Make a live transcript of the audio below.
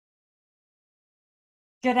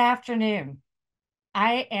Good afternoon.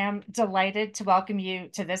 I am delighted to welcome you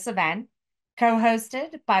to this event,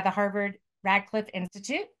 co-hosted by the Harvard Radcliffe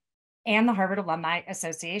Institute and the Harvard Alumni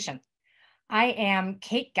Association. I am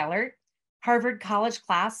Kate Gellert, Harvard College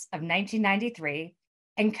Class of 1993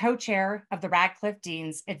 and co-chair of the Radcliffe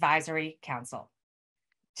Dean's Advisory Council.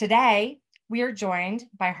 Today, we are joined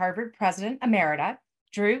by Harvard President Emerita,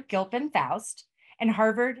 Drew Gilpin Faust, and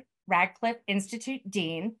Harvard Radcliffe Institute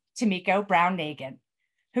Dean, Tomiko Brown-Nagin,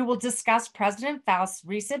 who will discuss President Faust's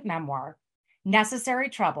recent memoir, Necessary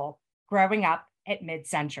Trouble, Growing Up at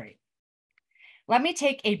Midcentury. Let me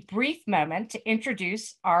take a brief moment to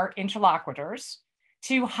introduce our interlocutors,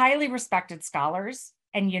 two highly respected scholars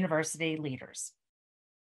and university leaders.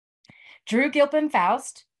 Drew Gilpin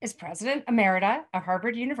Faust is President Emerita of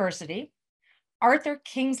Harvard University, Arthur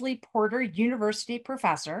Kingsley Porter University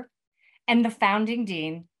Professor, and the founding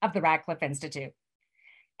dean of the Radcliffe Institute.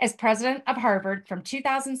 As president of Harvard from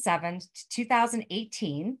 2007 to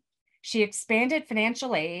 2018, she expanded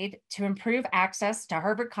financial aid to improve access to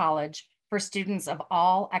Harvard College for students of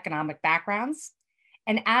all economic backgrounds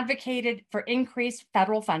and advocated for increased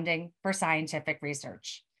federal funding for scientific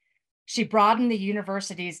research. She broadened the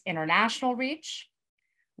university's international reach,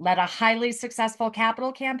 led a highly successful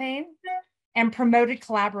capital campaign, and promoted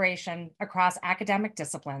collaboration across academic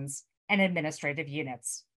disciplines and administrative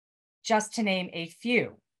units, just to name a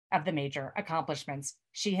few of the major accomplishments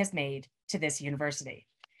she has made to this university.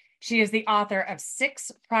 She is the author of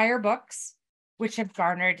 6 prior books, which have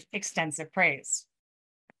garnered extensive praise.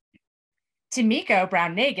 Tomiko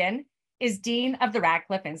Brown-Nagin is Dean of the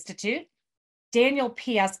Radcliffe Institute, Daniel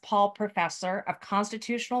P.S. Paul Professor of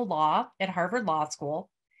Constitutional Law at Harvard Law School,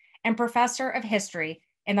 and Professor of History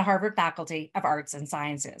in the Harvard Faculty of Arts and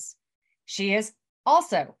Sciences. She is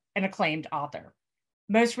also an acclaimed author.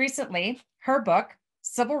 Most recently, her book,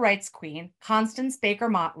 Civil Rights Queen, Constance Baker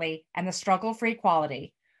Motley and the Struggle for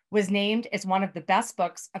Equality, was named as one of the best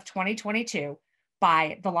books of 2022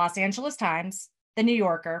 by the Los Angeles Times, the New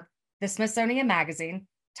Yorker, the Smithsonian Magazine,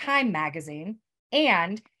 Time Magazine,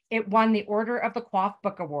 and it won the Order of the Coif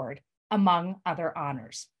Book Award, among other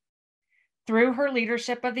honors. Through her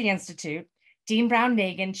leadership of the Institute, Dean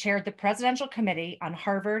Brown-Nagin chaired the Presidential Committee on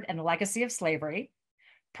Harvard and the Legacy of Slavery,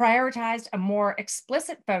 prioritized a more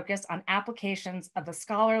explicit focus on applications of the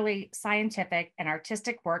scholarly, scientific, and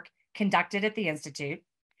artistic work conducted at the Institute,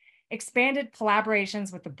 expanded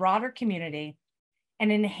collaborations with the broader community,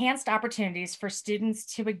 and enhanced opportunities for students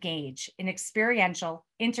to engage in experiential,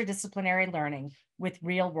 interdisciplinary learning with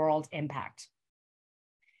real-world impact.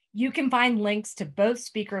 You can find links to both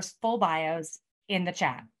speakers' full bios in the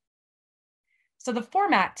chat. So the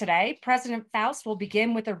format today, President Faust will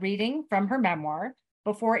begin with a reading from her memoir,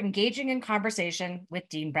 before engaging in conversation with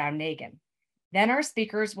Dean Brown-Nagin. Then our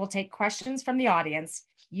speakers will take questions from the audience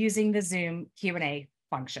using the Zoom Q&A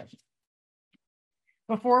function.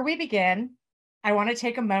 Before we begin, I want to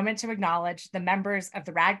take a moment to acknowledge the members of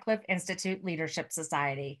the Radcliffe Institute Leadership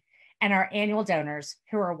Society and our annual donors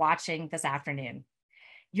who are watching this afternoon.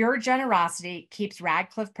 Your generosity keeps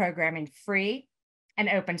Radcliffe programming free and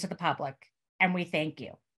open to the public, and we thank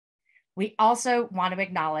you. We also want to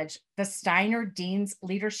acknowledge the Steiner Dean's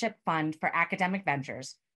Leadership Fund for Academic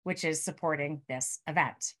Ventures, which is supporting this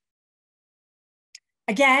event.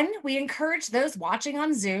 Again, we encourage those watching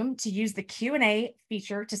on Zoom to use the Q&A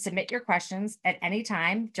feature to submit your questions at any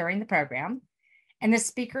time during the program, and the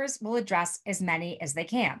speakers will address as many as they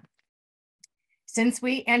can. Since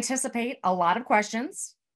we anticipate a lot of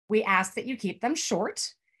questions, we ask that you keep them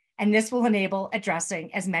short, and this will enable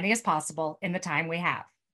addressing as many as possible in the time we have.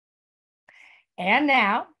 And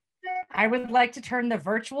now, I would like to turn the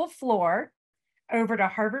virtual floor over to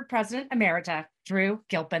Harvard President Emerita, Drew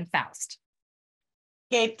Gilpin Faust.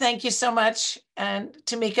 Kate, thank you so much. And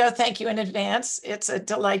Tomiko, thank you in advance. It's a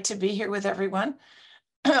delight to be here with everyone.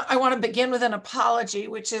 I want to begin with an apology,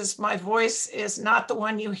 which is my voice is not the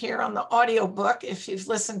one you hear on the audiobook. If you've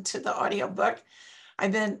listened to the audiobook,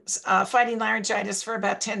 I've been fighting laryngitis for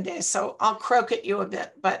about 10 days, so I'll croak at you a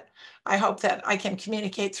bit, but I hope that I can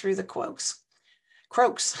communicate through the croaks.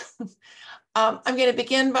 I'm going to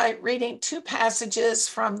begin by reading 2 passages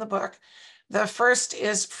from the book. The first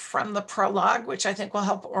is from the prologue, which I think will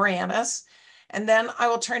help orient us. And then I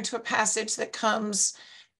will turn to a passage that comes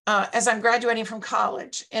as I'm graduating from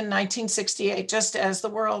college in 1968, just as the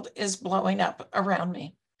world is blowing up around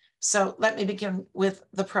me. So let me begin with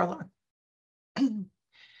the prologue.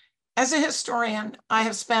 As a historian, I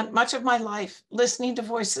have spent much of my life listening to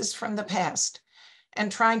voices from the past and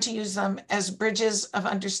trying to use them as bridges of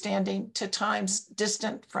understanding to times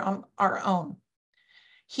distant from our own.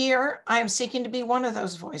 Here, I am seeking to be one of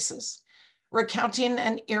those voices, recounting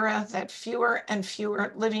an era that fewer and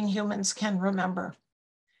fewer living humans can remember.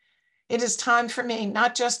 It is time for me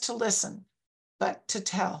not just to listen, but to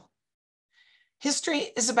tell. History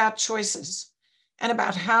is about choices and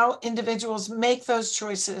about how individuals make those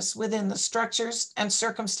choices within the structures and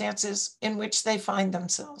circumstances in which they find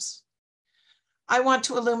themselves. I want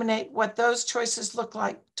to illuminate what those choices look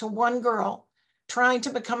like to one girl trying to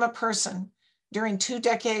become a person during 2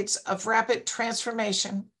 decades of rapid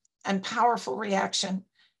transformation and powerful reaction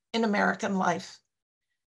in American life.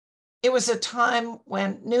 It was a time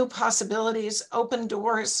when new possibilities opened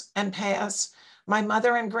doors and paths my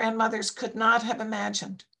mother and grandmothers could not have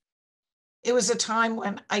imagined. It was a time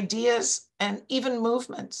when ideas and even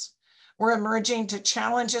movements were emerging to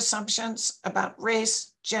challenge assumptions about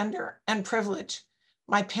race, gender, and privilege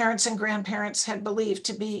my parents and grandparents had believed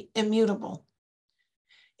to be immutable.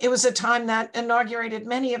 It was a time that inaugurated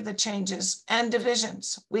many of the changes and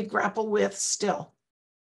divisions we grapple with still.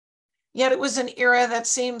 Yet it was an era that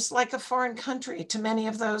seems like a foreign country to many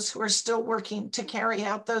of those who are still working to carry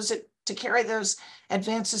those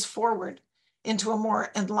advances forward into a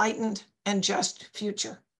more enlightened and just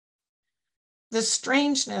future. The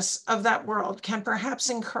strangeness of that world can perhaps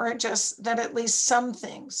encourage us that at least some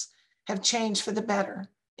things have changed for the better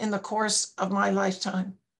in the course of my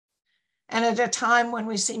lifetime. And at a time when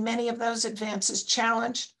we see many of those advances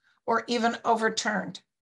challenged or even overturned,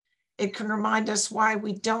 it can remind us why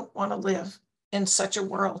we don't want to live in such a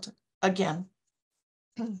world again.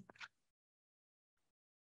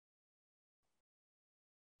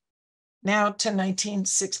 Now to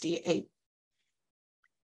 1968.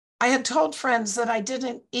 I had told friends that I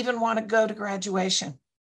didn't even want to go to graduation,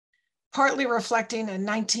 partly reflecting a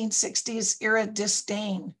 1960s era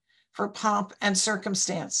disdain for pomp and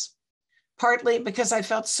circumstance, partly because I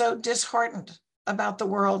felt so disheartened about the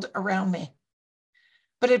world around me.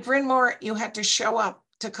 But at Bryn Mawr, you had to show up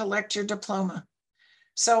to collect your diploma.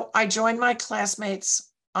 So I joined my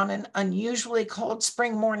classmates on an unusually cold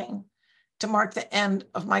spring morning to mark the end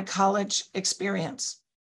of my college experience.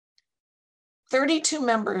 32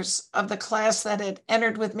 members of the class that had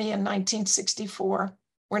entered with me in 1964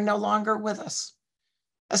 were no longer with us,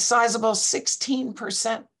 a sizable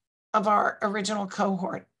 16% of our original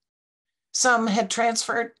cohort. Some had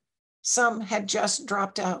transferred, some had just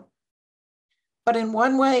dropped out. But in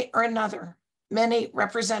one way or another, many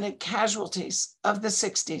represented casualties of the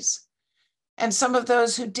 60s. And some of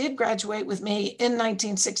those who did graduate with me in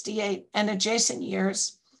 1968 and adjacent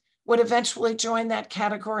years would eventually join that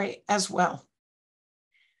category as well.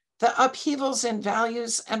 The upheavals in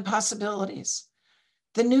values and possibilities,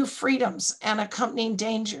 the new freedoms and accompanying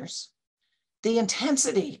dangers, the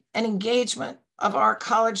intensity and engagement of our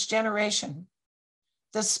college generation,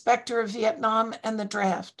 the specter of Vietnam and the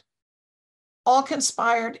draft, all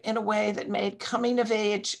conspired in a way that made coming of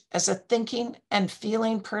age as a thinking and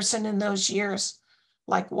feeling person in those years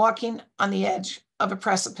like walking on the edge of a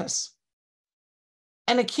precipice.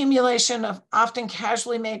 An accumulation of often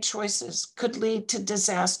casually made choices could lead to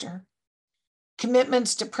disaster.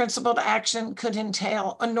 Commitments to principled action could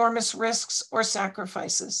entail enormous risks or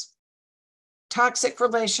sacrifices. Toxic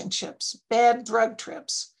relationships, bad drug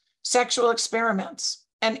trips, sexual experiments,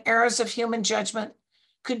 and errors of human judgment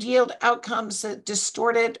could yield outcomes that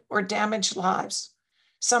distorted or damaged lives,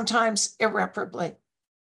 sometimes irreparably.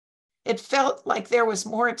 It felt like there was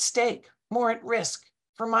more at stake, more at risk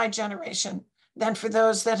for my generation than for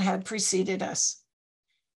those that had preceded us.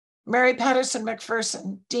 Mary Patterson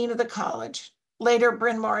McPherson, Dean of the college, later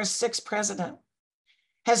Bryn Mawr's 6th president,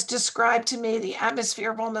 has described to me the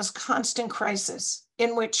atmosphere of almost constant crisis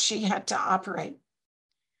in which she had to operate.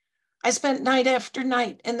 I spent night after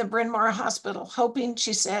night in the Bryn Mawr hospital, hoping,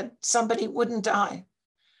 she said, somebody wouldn't die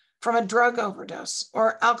from a drug overdose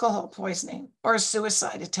or alcohol poisoning or a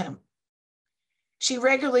suicide attempt. She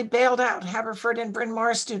regularly bailed out Haverford and Bryn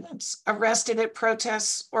Mawr students arrested at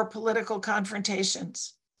protests or political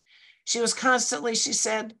confrontations. She was constantly, she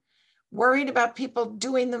said, worried about people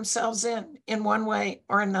doing themselves in one way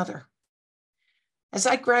or another. As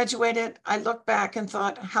I graduated, I looked back and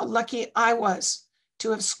thought how lucky I was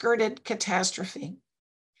to have skirted catastrophe.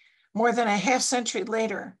 More than a half century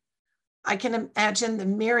later, I can imagine the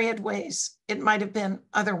myriad ways it might have been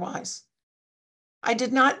otherwise. I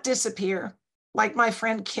did not disappear, like my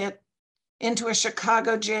friend Kit, into a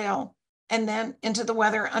Chicago jail and then into the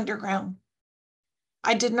Weather Underground.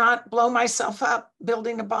 I did not blow myself up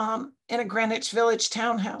building a bomb in a Greenwich Village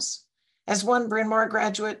townhouse, as one Bryn Mawr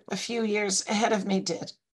graduate a few years ahead of me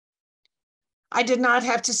did. I did not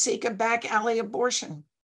have to seek a back alley abortion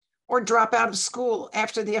or drop out of school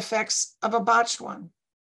after the effects of a botched one,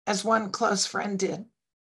 as one close friend did.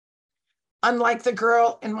 Unlike the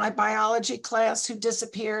girl in my biology class who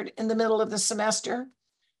disappeared in the middle of the semester,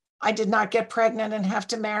 I did not get pregnant and have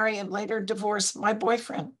to marry and later divorce my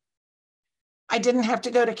boyfriend. I didn't have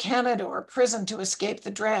to go to Canada or prison to escape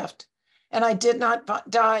the draft, and I did not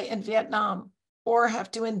die in Vietnam or have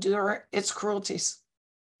to endure its cruelties.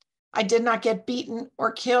 I did not get beaten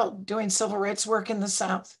or killed doing civil rights work in the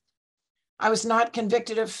South. I was not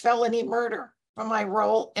convicted of felony murder for my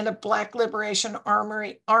role in a Black Liberation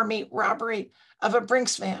Army robbery of a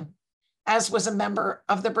Brinks van, as was a member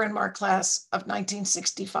of the Bryn Mawr class of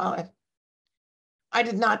 1965. I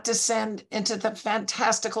did not descend into the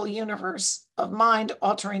fantastical universe of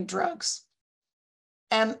mind-altering drugs.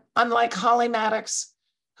 And unlike Holly Maddox,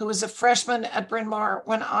 who was a freshman at Bryn Mawr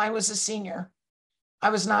when I was a senior, I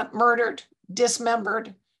was not murdered,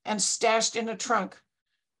 dismembered, and stashed in a trunk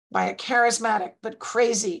by a charismatic but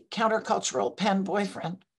crazy countercultural pen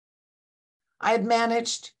boyfriend. I had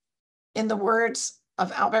managed, in the words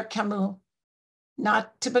of Albert Camus,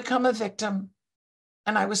 not to become a victim,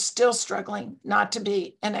 and I was still struggling not to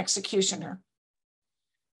be an executioner.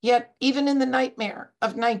 Yet, even in the nightmare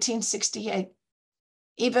of 1968,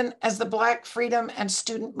 even as the Black freedom and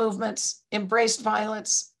student movements embraced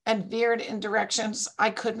violence and veered in directions I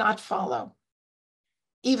could not follow,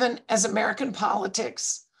 even as American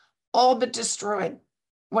politics all but destroyed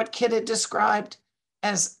what Kidd had described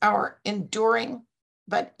as our enduring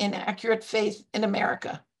but inaccurate faith in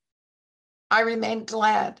America, I remained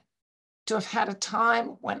glad to have had a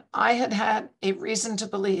time when I had had a reason to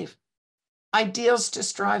believe, ideals to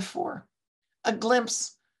strive for, a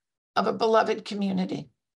glimpse of a beloved community.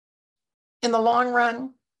 In the long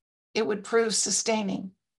run, it would prove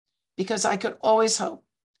sustaining because I could always hope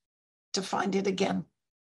to find it again.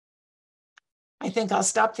 I think I'll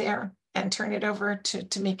stop there and turn it over to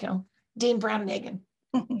Tomiko. Dean Brown-Nagin.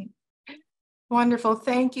 Wonderful.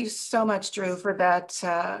 Thank you so much, Drew, for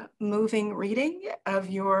that moving reading of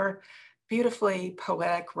your beautifully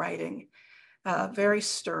poetic writing. Very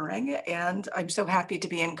stirring, and I'm so happy to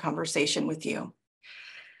be in conversation with you.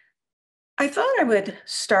 I thought I would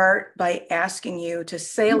start by asking you to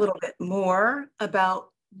say a little bit more about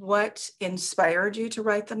what inspired you to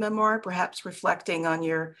write the memoir, perhaps reflecting on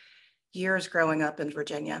your years growing up in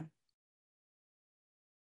Virginia.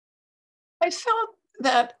 I felt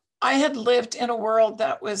that I had lived in a world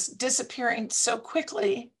that was disappearing so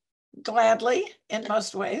quickly, gladly in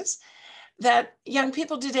most ways, that young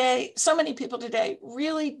people today, so many people today,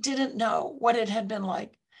 really didn't know what it had been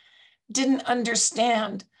like, didn't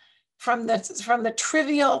understand from the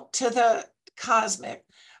trivial to the cosmic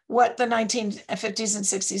what the 1950s and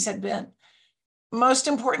 60s had been. Most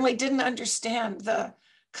importantly, didn't understand the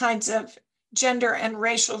kinds of gender and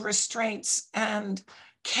racial restraints and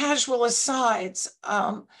casual asides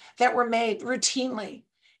that were made routinely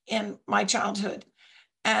in my childhood,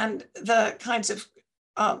 and the kinds of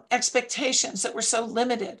expectations that were so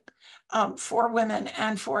limited for women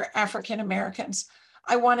and for African Americans.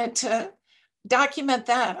 I wanted to document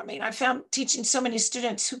that. I mean, I found teaching so many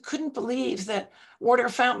students who couldn't believe that water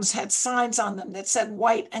fountains had signs on them that said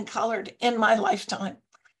white and colored in my lifetime.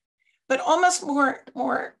 But almost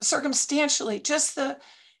more circumstantially, just the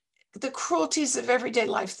cruelties of everyday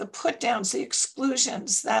life, the put downs, the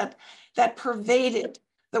exclusions that pervaded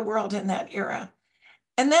the world in that era.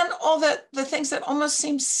 And then all the things that almost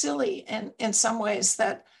seem silly in some ways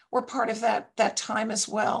that were part of that time as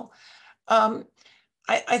well.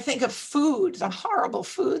 I think of food, the horrible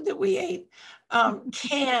food that we ate,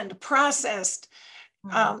 canned, processed,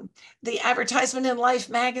 the advertisement in Life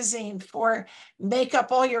magazine for make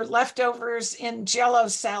up all your leftovers in Jell-O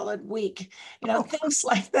salad week, things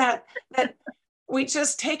like that we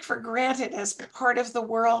just take for granted as part of the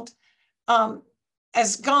world,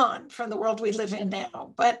 as gone from the world we live in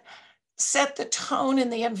now, but set the tone in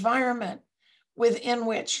the environment within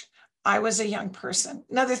which I was a young person.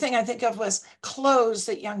 Another thing I think of was clothes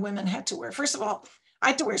that young women had to wear. First of all, I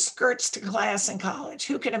had to wear skirts to class in college.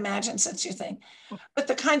 Who could imagine such a thing? But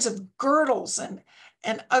the kinds of girdles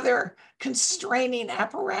and other constraining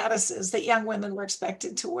apparatuses that young women were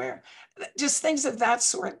expected to wear, just things of that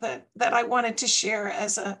sort that I wanted to share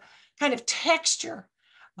as a kind of texture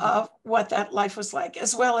of what that life was like,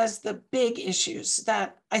 as well as the big issues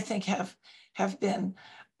that I think have been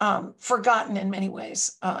forgotten in many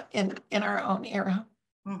ways in our own era.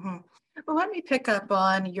 Mm-hmm. Well, let me pick up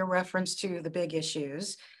on your reference to the big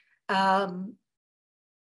issues. One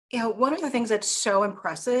of the things that's so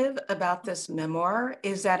impressive about this memoir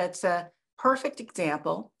is that it's a perfect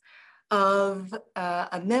example of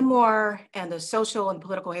a memoir and the social and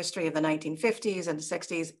political history of the 1950s and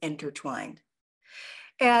 60s intertwined.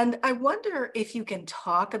 And I wonder if you can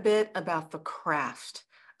talk a bit about the craft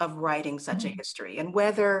of writing such a history and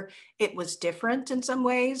whether it was different in some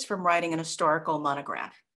ways from writing an historical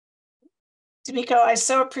monograph. Tomiko, I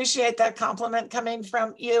so appreciate that compliment coming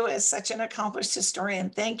from you as such an accomplished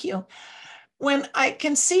historian. Thank you. When I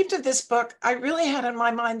conceived of this book, I really had in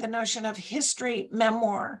my mind the notion of history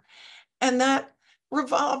memoir, and that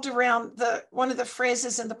revolved around one of the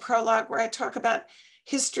phrases in the prologue where I talk about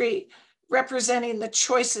history representing the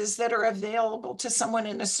choices that are available to someone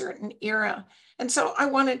in a certain era. And so I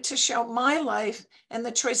wanted to show my life and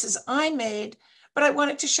the choices I made, but I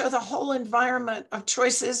wanted to show the whole environment of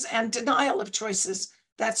choices and denial of choices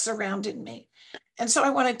that surrounded me. And so I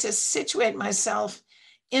wanted to situate myself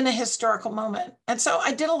in a historical moment. And so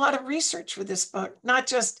I did a lot of research for this book, not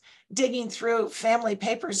just digging through family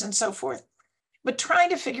papers and so forth, but trying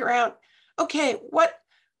to figure out, okay, what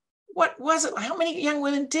was it? How many young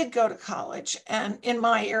women did go to college? And in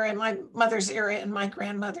my era, in my mother's era, and my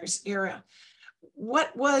grandmother's era,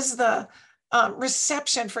 what was the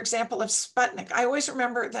reception, for example, of Sputnik? I always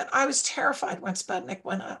remember that I was terrified when Sputnik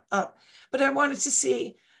went up, but I wanted to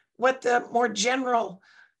see what the more general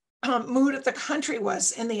mood of the country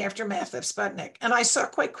was in the aftermath of Sputnik. And I saw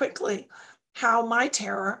quite quickly how my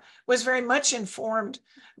terror was very much informed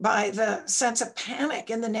by the sense of panic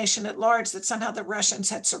in the nation at large that somehow the Russians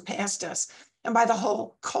had surpassed us, and by the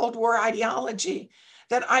whole Cold War ideology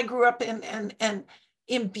that I grew up in and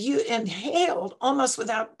inhaled almost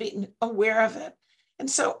without being aware of it. And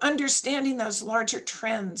so understanding those larger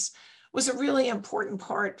trends was a really important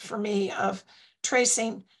part for me of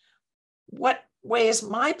tracing what ways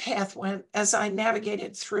my path went as I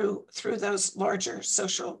navigated through those larger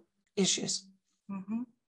social issues.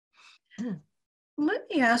 Mm-hmm. Let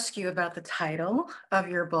me ask you about the title of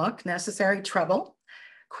your book, Necessary Trouble,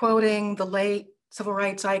 quoting the late civil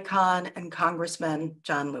rights icon and Congressman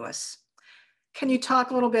John Lewis. Can you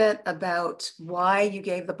talk a little bit about why you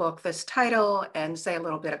gave the book this title and say a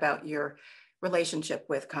little bit about your relationship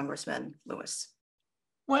with Congressman Lewis?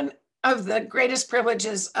 One of the greatest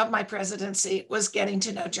privileges of my presidency was getting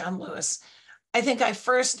to know John Lewis. I think I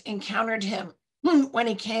first encountered him when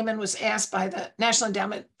he came and was asked by the National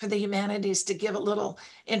Endowment for the Humanities to give a little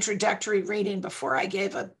introductory reading before I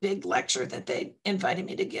gave a big lecture that they invited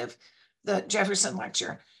me to give, the Jefferson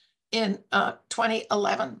Lecture, in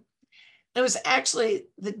 2011. It was actually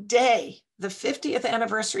the day, the 50th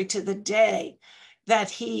anniversary to the day that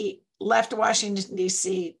he left Washington,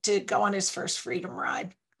 D.C. to go on his first freedom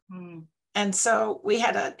ride. And so we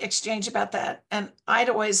had an exchange about that. And I'd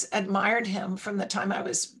always admired him from the time I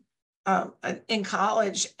was in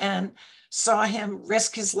college and saw him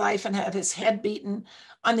risk his life and have his head beaten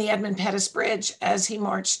on the Edmund Pettus Bridge as he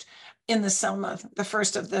marched in the Selma, the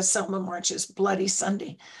first of the Selma marches, Bloody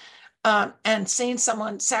Sunday. And seeing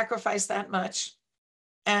someone sacrifice that much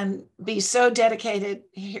and be so dedicated,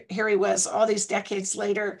 here he was all these decades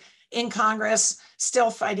later in Congress, still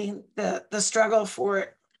fighting the struggle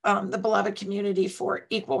for the beloved community for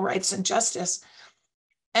equal rights and justice.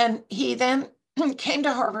 And he then came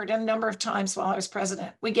to Harvard a number of times while I was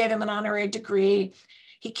president. We gave him an honorary degree.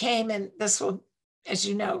 He came, and this will, as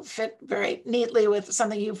you know, fit very neatly with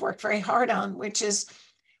something you've worked very hard on, which is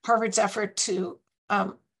Harvard's effort to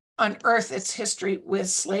unearth its history with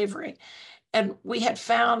slavery. And we had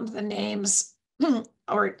found the names,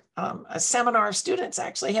 or a seminar of students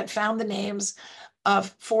actually had found the names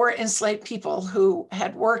of 4 enslaved people who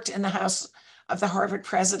had worked in the house of the Harvard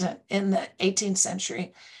president in the 18th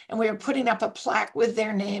century. And we were putting up a plaque with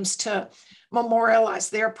their names to memorialize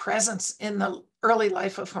their presence in the early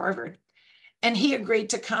life of Harvard. And he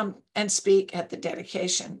agreed to come and speak at the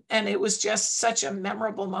dedication. And it was just such a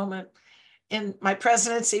memorable moment in my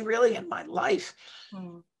presidency, really in my life.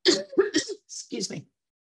 Excuse me.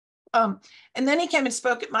 And then he came and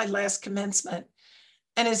spoke at my last commencement.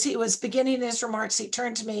 And as he was beginning his remarks, he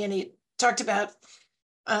turned to me and he talked about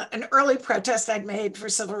an early protest I'd made for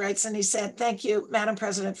civil rights. And he said, "Thank you, Madam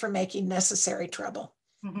President, for making necessary trouble."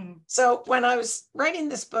 So when I was writing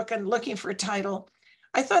this book and looking for a title,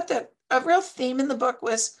 I thought that a real theme in the book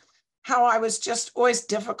was how I was just always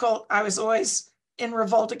difficult. I was always in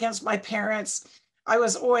revolt against my parents. I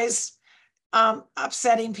was always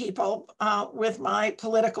upsetting people with my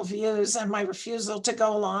political views and my refusal to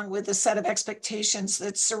go along with the set of expectations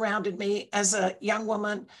that surrounded me as a young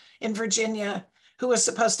woman in Virginia who was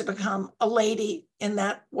supposed to become a lady in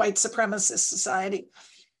that white supremacist society.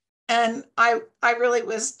 And I really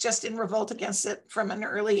was just in revolt against it from an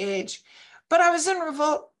early age. But I was in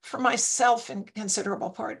revolt for myself in considerable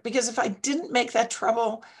part, because if I didn't make that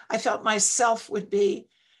trouble, I felt myself would be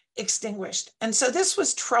extinguished. And so this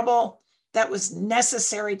was trouble that was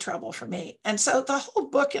necessary trouble for me. And so the whole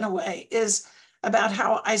book, in a way, is about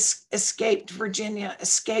how I escaped Virginia,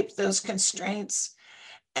 escaped those constraints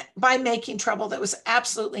by making trouble that was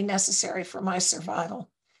absolutely necessary for my survival.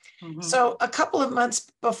 Mm-hmm. So a couple of months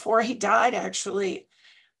before he died, actually,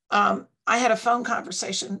 I had a phone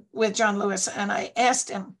conversation with John Lewis, and I asked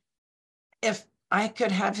him if I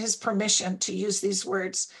could have his permission to use these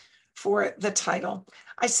words for the title.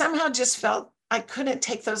 I somehow just felt I couldn't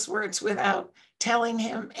take those words without telling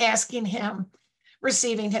him, asking him,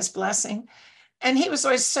 receiving his blessing. And he was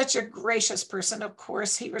always such a gracious person. Of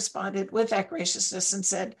course, he responded with that graciousness and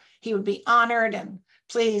said he would be honored and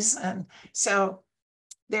please. And so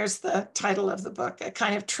there's the title of the book, a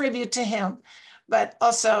kind of tribute to him, but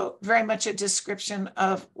also very much a description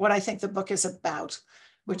of what I think the book is about,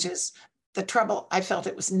 which is the trouble I felt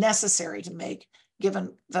it was necessary to make,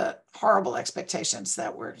 given the horrible expectations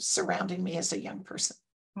that were surrounding me as a young person.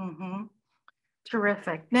 Mm-hmm.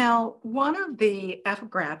 Terrific. Now, one of the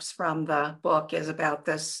epigraphs from the book is about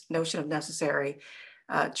this notion of necessary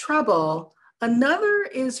trouble. Another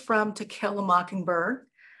is from To Kill a Mockingbird,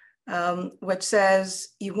 which says,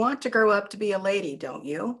 "You want to grow up to be a lady, don't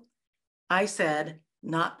you?" I said,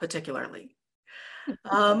 "Not particularly."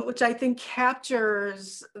 Which I think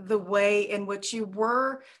captures the way in which you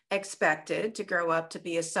were expected to grow up to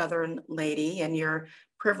be a Southern lady in your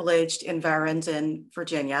privileged environs in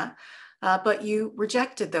Virginia, but you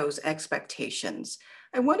rejected those expectations.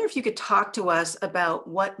 I wonder if you could talk to us about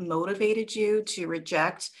what motivated you to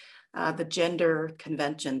reject the gender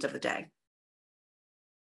conventions of the day.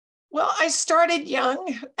 Well, I started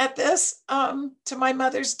young at this, to my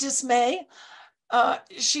mother's dismay.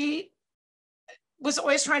 She was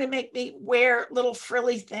always trying to make me wear little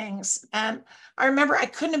frilly things. And I remember I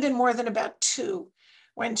couldn't have been more than about 2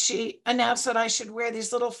 when she announced that I should wear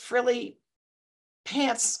these little frilly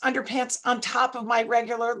underpants on top of my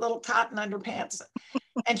regular little cotton underpants.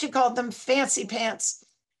 And she called them fancy pants.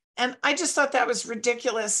 And I just thought that was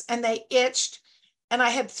ridiculous. And they itched. And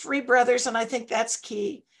I had 3 brothers, and I think that's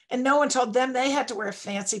key. And no one told them they had to wear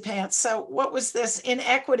fancy pants. So what was this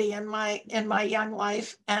inequity in my young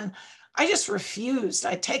life? And I just refused.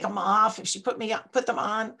 I'd take them off. If she put them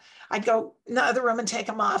on, I'd go in the other room and take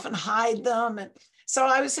them off and hide them. And so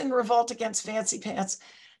I was in revolt against fancy pants.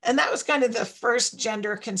 And that was kind of the first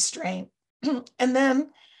gender constraint. And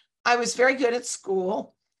then I was very good at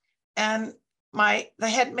school. And the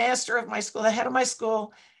headmaster of my school, the head of my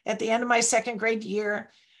school, at the end of my 2nd grade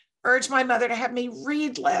year, urged my mother to have me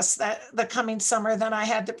read less the coming summer than I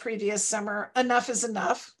had the previous summer. Enough is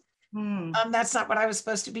enough. That's not what I was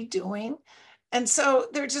supposed to be doing. And so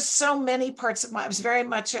there are just so many parts of I was very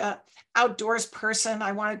much an outdoors person.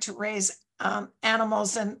 I wanted to raise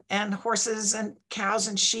animals and horses and cows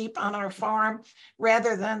and sheep on our farm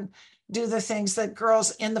rather than do the things that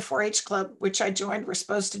girls in the 4-H club, which I joined, were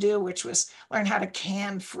supposed to do, which was learn how to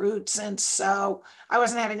can fruits. And so I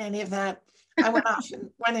wasn't having any of that. I went off and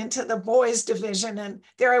went into the boys division, and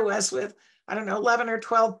there I was with, I don't know, 11 or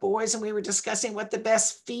 12 boys, and we were discussing what the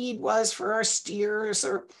best feed was for our steers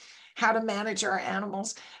or how to manage our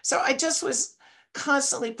animals. So I just was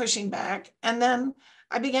constantly pushing back. And then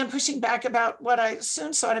I began pushing back about what I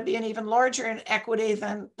soon saw to be an even larger inequity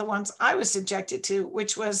than the ones I was subjected to,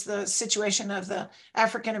 which was the situation of the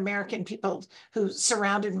African-American people who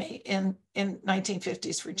surrounded me in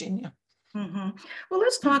 1950s Virginia. Mm-hmm. Well,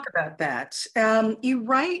 let's talk about that. You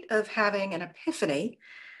write of having an epiphany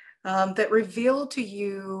that revealed to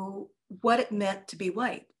you what it meant to be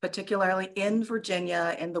white, particularly in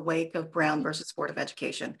Virginia in the wake of Brown versus Board of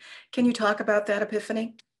Education. Can you talk about that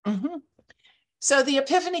epiphany? Mm-hmm. So the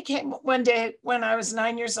epiphany came one day when I was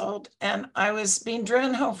 9 years old, and I was being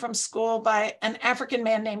driven home from school by an African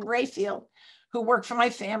man named Rayfield, who worked for my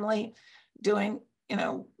family, doing,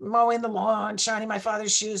 mowing the lawn, shining my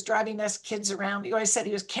father's shoes, driving us kids around. He always said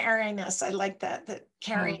he was carrying us. I like that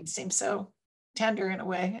carrying seems so tender in a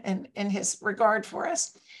way, and in his regard for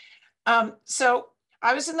us. So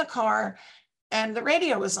I was in the car, and the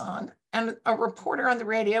radio was on, and a reporter on the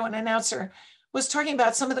radio, an announcer, was talking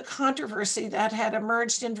about some of the controversy that had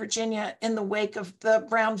emerged in Virginia in the wake of the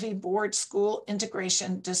Brown v. Board school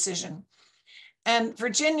integration decision. And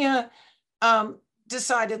Virginia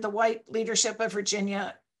decided, the white leadership of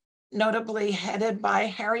Virginia, notably headed by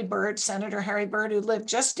Harry Byrd, Senator Harry Byrd, who lived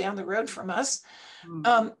just down the road from us,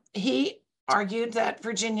 he argued that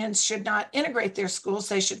Virginians should not integrate their schools,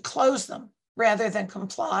 they should close them rather than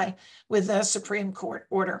comply with the Supreme Court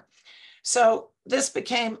order. So this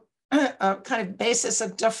became a kind of basis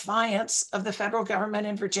of defiance of the federal government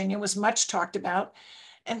in Virginia, was much talked about,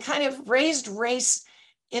 and kind of raised race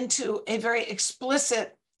into a very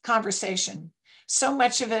explicit conversation. So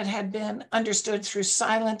much of it had been understood through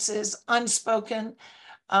silences, unspoken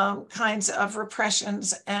kinds of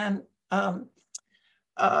repressions and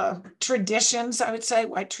traditions, I would say,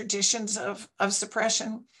 white traditions of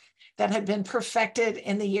suppression that had been perfected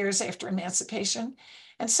in the years after emancipation.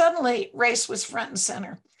 And suddenly race was front and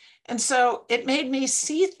center. And so it made me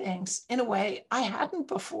see things in a way I hadn't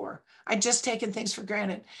before. I'd just taken things for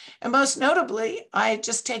granted. And most notably, I had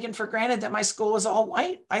just taken for granted that my school was all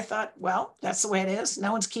white. I thought, well, that's the way it is.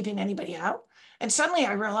 No one's keeping anybody out. And suddenly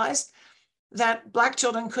I realized that Black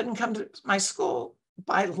children couldn't come to my school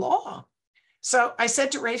by law. So I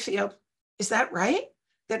said to Raphael, is that right?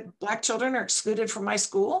 That Black children are excluded from my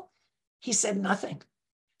school? He said nothing.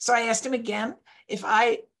 So I asked him again, if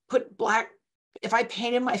I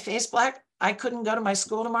painted my face black, I couldn't go to my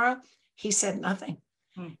school tomorrow? He said nothing.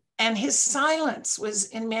 And his silence was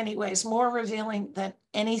in many ways more revealing than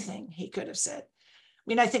anything he could have said. I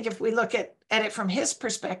mean, I think if we look at it from his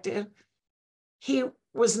perspective, he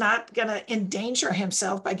was not going to endanger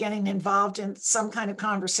himself by getting involved in some kind of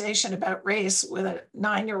conversation about race with a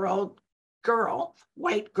 9-year-old girl,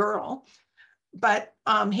 white girl. But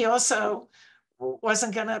he also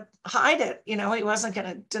wasn't going to hide it. You know, he wasn't going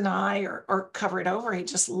to deny or cover it over. He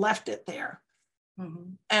just left it there.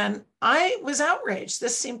 Mm-hmm. And I was outraged.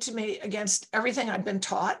 This seemed to me against everything I'd been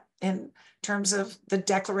taught in terms of the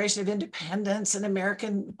Declaration of Independence and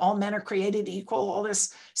American, all men are created equal, all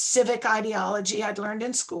this civic ideology I'd learned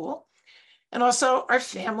in school. And also our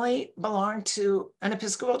family belonged to an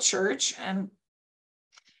Episcopal church, and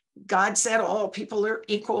God said all people are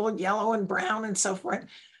equal, yellow and brown and so forth.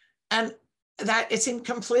 And that it seemed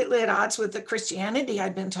completely at odds with the Christianity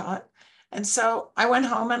I'd been taught. And so I went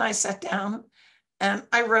home and I sat down and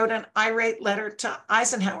I wrote an irate letter to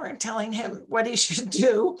Eisenhower telling him what he should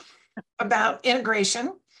do about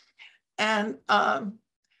integration. And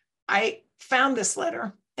I found this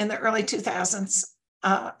letter in the early 2000s.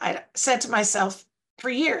 I said to myself,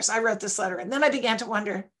 for years, I wrote this letter. And then I began to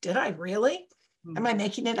wonder, did I really? Am I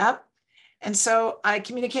making it up? And so I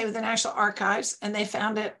communicated with the National Archives, and they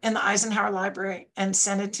found it in the Eisenhower Library and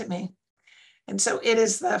sent it to me. And so it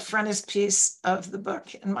is the frontispiece of the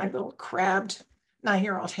book in my little crabbed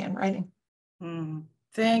 9-year-old handwriting.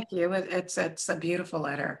 Thank you. It's a beautiful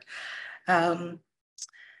letter. I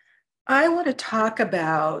want to talk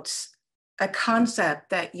about a concept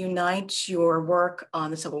that unites your work on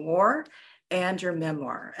the Civil War and your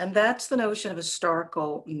memoir, and that's the notion of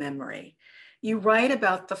historical memory. You write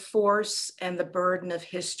about the force and the burden of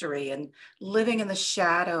history and living in the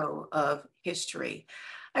shadow of history.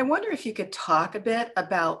 I wonder if you could talk a bit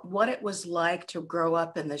about what it was like to grow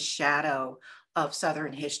up in the shadow of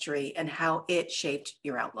Southern history and how it shaped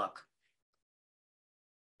your outlook.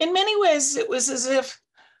 In many ways, it was as if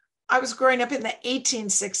I was growing up in the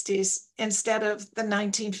 1860s instead of the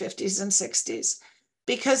 1950s and 60s,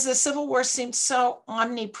 because the Civil War seemed so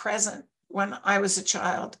omnipresent when I was a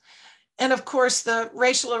child. And of course, the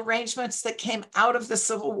racial arrangements that came out of the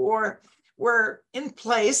Civil War were in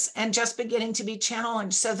place and just beginning to be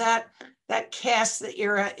challenged. So that cast the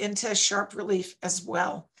era into sharp relief as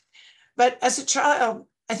well. But as a child,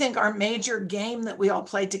 I think our major game that we all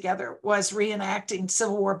played together was reenacting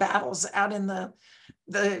Civil War battles out in the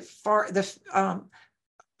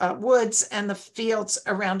woods and the fields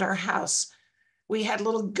around our house. We had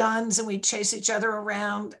little guns and we'd chase each other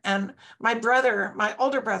around. And my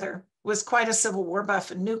older brother, was quite a Civil War buff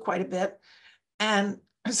and knew quite a bit. And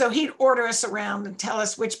so he'd order us around and tell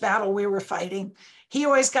us which battle we were fighting. He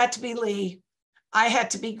always got to be Lee. I had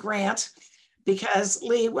to be Grant, because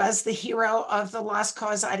Lee was the hero of the lost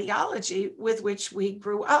cause ideology with which we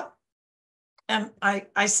grew up. And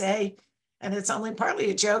I say, and it's only partly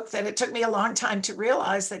a joke, that it took me a long time to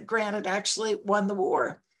realize that Grant had actually won the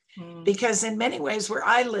war. Because in many ways where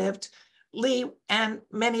I lived, Lee and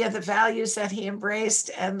many of the values that he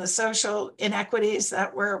embraced and the social inequities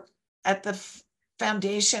that were at the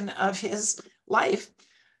foundation of his life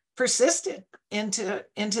persisted into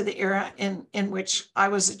the era in which I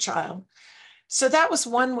was a child. So that was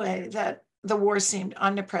one way that the war seemed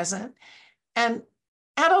omnipresent. And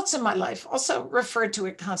adults in my life also referred to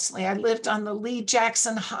it constantly. I lived on the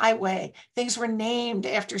Lee-Jackson Highway. Things were named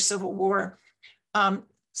after Civil War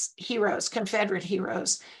heroes, Confederate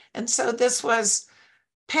heroes. And so this was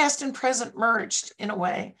past and present merged in a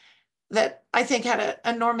way that I think had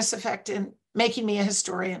an enormous effect in making me a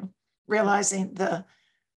historian, realizing the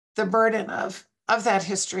burden of that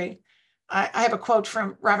history. I have a quote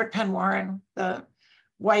from Robert Penn Warren, the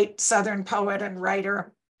white Southern poet and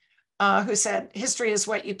writer, who said, "History is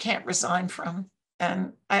what you can't resign from."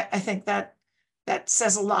 And I think that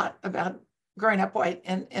says a lot about growing up white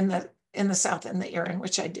in the South in the era in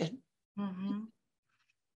which I did. Mm-hmm.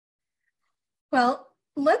 Well,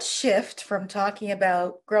 let's shift from talking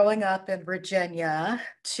about growing up in Virginia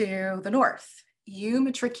to the North. You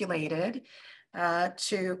matriculated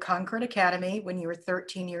to Concord Academy when you were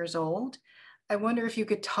 13 years old. I wonder if you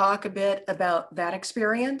could talk a bit about that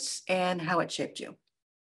experience and how it shaped you.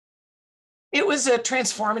 It was a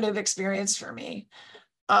transformative experience for me.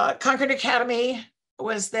 Concord Academy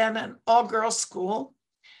was then an all-girls school,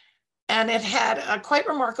 and it had a quite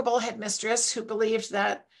remarkable headmistress who believed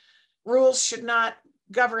that rules should not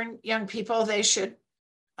govern young people. They should,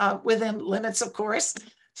 within limits, of course,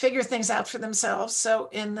 figure things out for themselves. So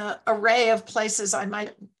in the array of places I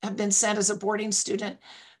might have been sent as a boarding student,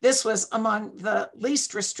 this was among the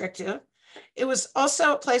least restrictive. It was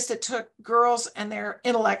also a place that took girls and their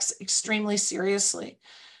intellects extremely seriously.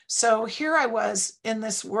 So here I was in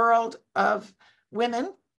this world of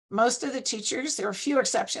women. Most of the teachers, there were a few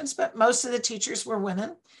exceptions, but most of the teachers were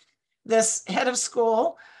women. This head of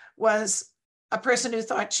school was a person who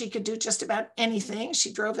thought she could do just about anything.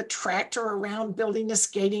 She drove a tractor around building a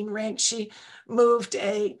skating rink. She moved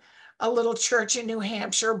a little church in New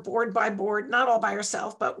Hampshire, board by board, not all by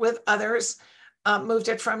herself, but with others, moved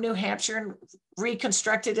it from New Hampshire and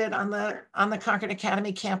reconstructed it on the Concord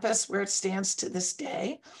Academy campus, where it stands to this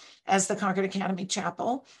day as the Concord Academy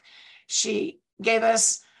Chapel. She gave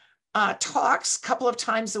us talks a couple of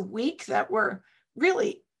times a week that were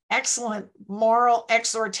really excellent moral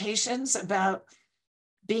exhortations about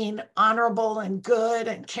being honorable and good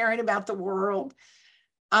and caring about the world.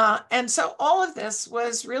 And so all of this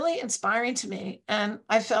was really inspiring to me. And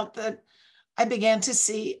I felt that I began to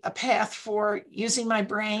see a path for using my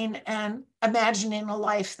brain and imagining a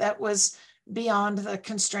life that was beyond the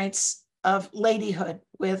constraints of ladyhood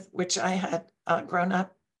with which I had grown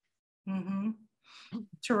up. Mm-hmm.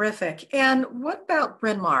 Terrific. And what about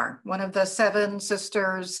Bryn Mawr, one of the seven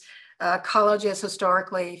sisters colleges,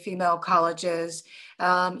 historically female colleges?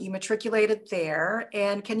 You matriculated there.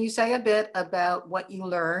 And can you say a bit about what you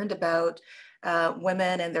learned about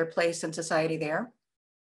women and their place in society there?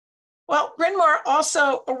 Well, Bryn Mawr,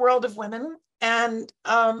 also a world of women, and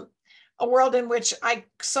a world in which I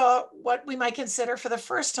saw what we might consider for the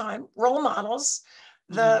first time role models.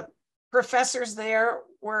 The professors there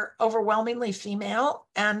were overwhelmingly female,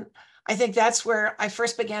 and I think that's where I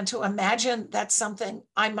first began to imagine that's something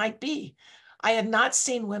I might be. I had not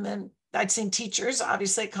seen women. I'd seen teachers,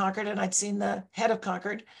 obviously, at Concord, and I'd seen the head of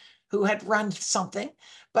Concord who had run something.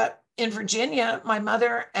 But in Virginia, my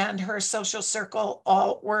mother and her social circle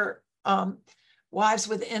all were wives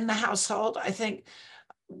within the household. I think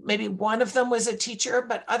maybe one of them was a teacher,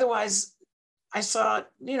 but otherwise I saw,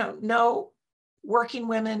 no working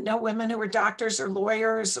women, no women who were doctors or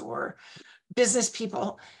lawyers or business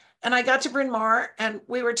people. And I got to Bryn Mawr and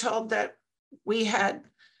we were told that we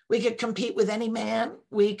could compete with any man.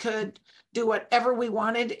 We could do whatever we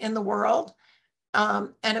wanted in the world.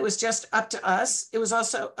 And it was just up to us. It was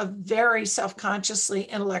also a very self-consciously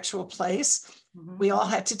intellectual place. We all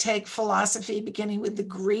had to take philosophy, beginning with the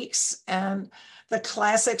Greeks, and the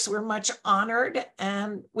classics were much honored,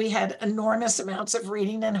 and we had enormous amounts of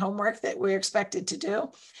reading and homework that we were expected to do.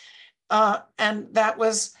 And that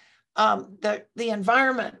was the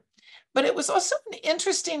environment. But it was also an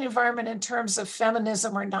interesting environment in terms of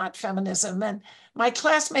feminism or not feminism. And my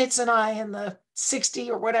classmates and I in the 60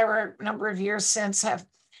 or whatever number of years since have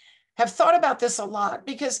thought about this a lot,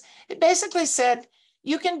 because it basically said,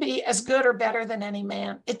 you can be as good or better than any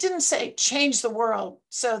man. It didn't say change the world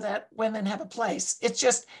so that women have a place. It's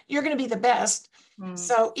just, you're going to be the best.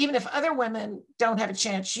 So even if other women don't have a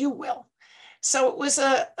chance, you will. So it was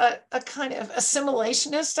a kind of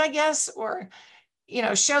assimilationist, I guess, or,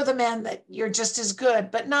 show the men that you're just as good,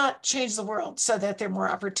 but not change the world so that there are more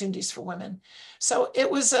opportunities for women. So it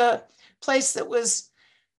was a place that was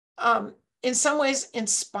in some ways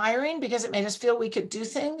inspiring, because it made us feel we could do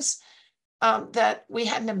things that we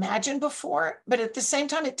hadn't imagined before. But at the same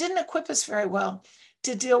time, it didn't equip us very well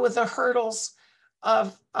to deal with the hurdles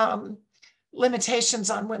of limitations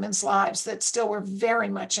on women's lives that still were very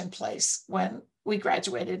much in place when we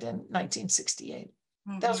graduated in 1968.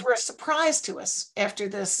 Those were a surprise to us after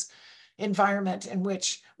this environment in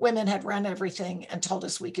which women had run everything and told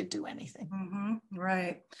us we could do anything.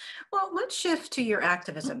 Right. Well, let's shift to your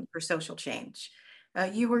activism for social change.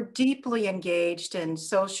 You were deeply engaged in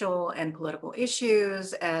social and political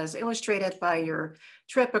issues, as illustrated by your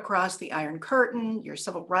trip across the Iron Curtain, your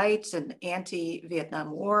civil rights and anti-Vietnam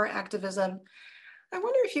War activism. I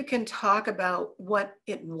wonder if you can talk about what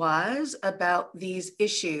it was about these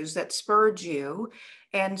issues that spurred you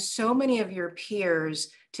and so many of your peers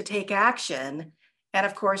to take action, and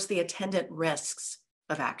of course, the attendant risks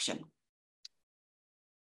of action?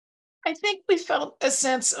 I think we felt a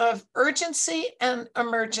sense of urgency and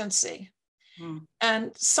emergency.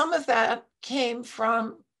 And some of that came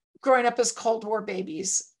from growing up as Cold War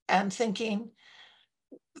babies and thinking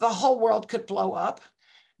the whole world could blow up.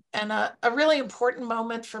 And a really important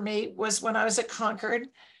moment for me was when I was at Concord,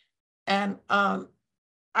 and I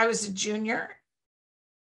was a junior,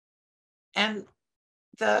 and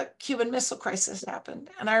the Cuban Missile Crisis happened.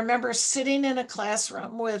 And I remember sitting in a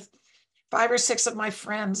classroom with 5 or 6 of my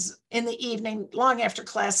friends in the evening, long after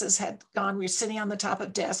classes had gone. We were sitting on the top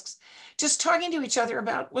of desks, just talking to each other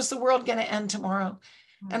about, was the world going to end tomorrow?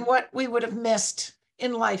 And what we would have missed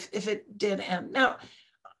in life if it did end. Now,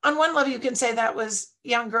 on one level, you can say that was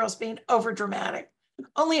young girls being over dramatic,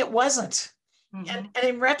 only it wasn't. And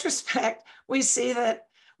in retrospect, we see that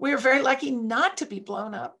we were very lucky not to be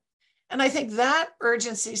blown up. And I think that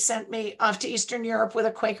urgency sent me off to Eastern Europe with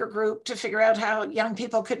a Quaker group to figure out how young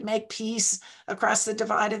people could make peace across the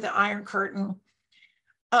divide of the Iron Curtain.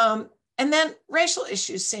 And then racial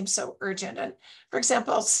issues seemed so urgent. And for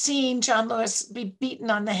example, seeing John Lewis be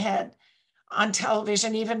beaten on the head on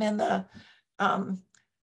television, even in the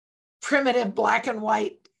primitive black and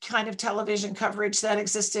white kind of television coverage that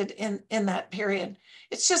existed in that period.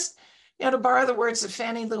 It's just, to borrow the words of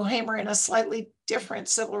Fannie Lou Hamer in a slightly different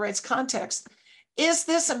civil rights context, is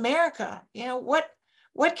this America?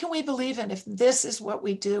 What can we believe in if this is what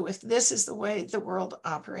we do, if this is the way the world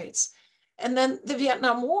operates? And then the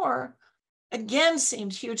Vietnam War, again,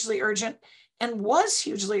 seemed hugely urgent and was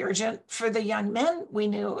hugely urgent for the young men we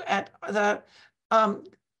knew at the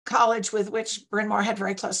college with which Bryn Mawr had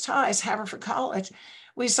very close ties, Haverford College.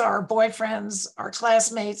 We saw our boyfriends, our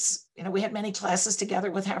classmates, we had many classes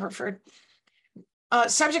together with Haverford,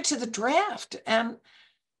 subject to the draft, and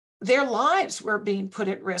their lives were being put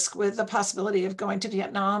at risk with the possibility of going to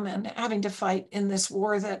Vietnam and having to fight in this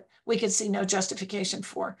war that we could see no justification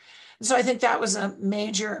for. And so I think that was a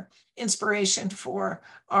major inspiration for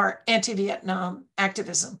our anti-Vietnam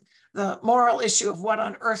activism, the moral issue of what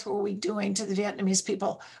on earth were we doing to the Vietnamese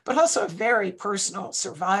people, but also a very personal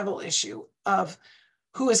survival issue of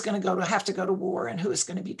who is going to have to go to war and who is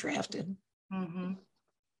going to be drafted.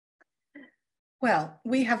 Well,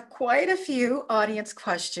 we have quite a few audience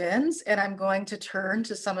questions, and I'm going to turn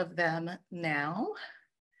to some of them now.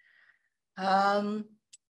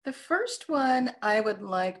 The first one I would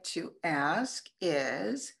like to ask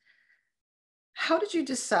is, how did you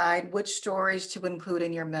decide which stories to include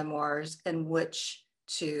in your memoirs and which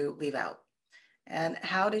to leave out? And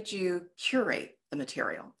how did you curate the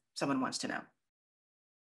material? Someone wants to know.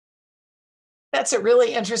 That's a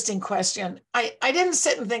really interesting question. I didn't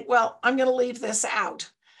sit and think, well, I'm going to leave this out.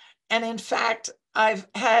 And in fact, I've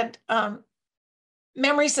had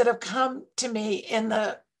memories that have come to me in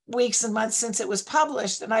the weeks and months since it was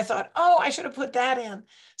published. And I thought, oh, I should have put that in.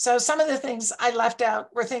 So some of the things I left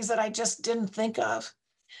out were things that I just didn't think of.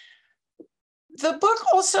 The book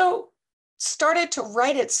also started to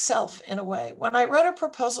write itself in a way. When I wrote a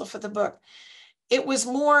proposal for the book, it was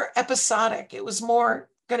more episodic. It was more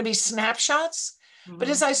going to be snapshots. But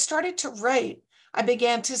as I started to write, I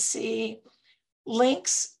began to see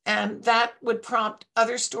links, and that would prompt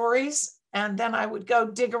other stories. And then I would go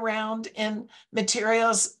dig around in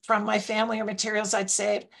materials from my family or materials I'd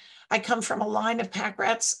saved. I come from a line of pack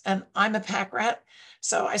rats, and I'm a pack rat.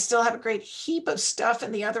 So I still have a great heap of stuff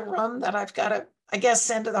in the other room that I've got to, I guess,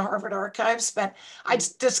 send to the Harvard archives. But I'd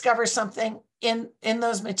discover something in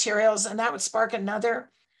those materials, and that would spark another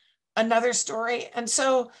story. And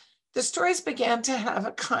so the stories began to have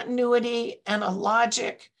a continuity and a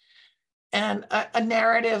logic and a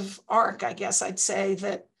narrative arc, I guess I'd say,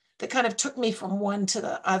 that kind of took me from one to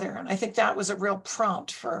the other. And I think that was a real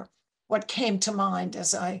prompt for what came to mind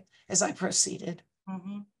as I proceeded.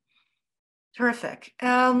 Terrific.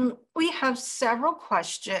 We have several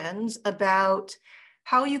questions about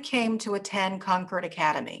how you came to attend Concord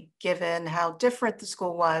Academy, given how different the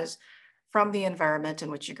school was from the environment in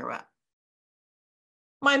which you grew up.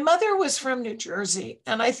 My mother was from New Jersey,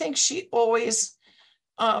 and I think she always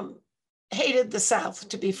hated the South,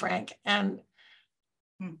 to be frank, and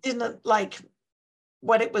didn't like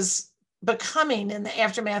what it was becoming in the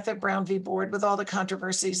aftermath of Brown v. Board with all the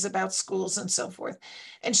controversies about schools and so forth.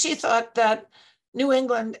 And she thought that New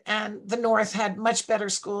England and the North had much better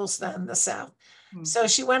schools than the South. So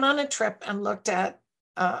she went on a trip and looked at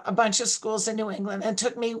a bunch of schools in New England and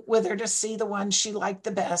took me with her to see the ones she liked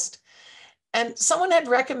the best. And someone had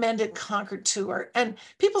recommended Concord to her. And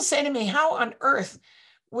people say to me, how on earth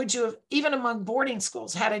would you have, even among boarding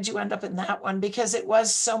schools, how did you end up in that one? Because it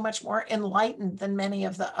was so much more enlightened than many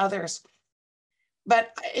of the others.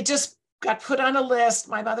 But it just got put on a list.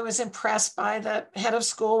 My mother was impressed by the head of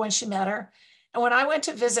school when she met her. And when I went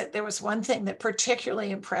to visit, there was one thing that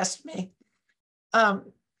particularly impressed me.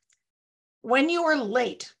 When you were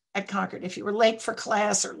late at Concord, if you were late for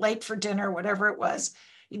class or late for dinner, whatever it was,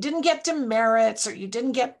 you didn't get demerits or you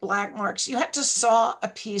didn't get black marks. You had to saw a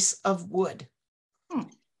piece of wood.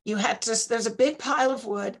 You had to, there's a big pile of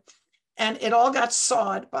wood, and it all got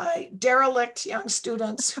sawed by derelict young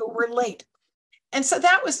students who were late. And so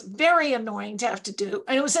that was very annoying to have to do.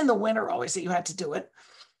 And it was in the winter always that you had to do it,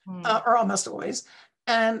 or almost always.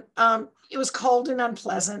 And it was cold and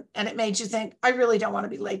unpleasant, and it made you think, I really don't want to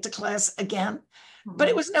be late to class again. But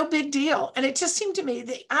it was no big deal. And it just seemed to me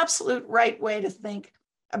the absolute right way to think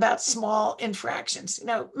about small infractions. You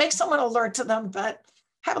know, make someone alert to them, but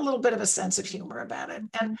have a little bit of a sense of humor about it.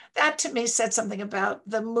 And that to me said something about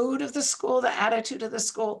the mood of the school, the attitude of the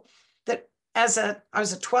school, that I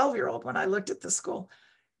was a 12-year-old when I looked at the school,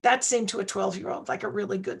 that seemed to a 12-year-old like a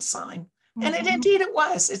really good sign. And indeed it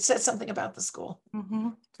was. It said something about the school.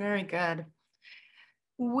 Very good.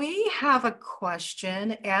 We have a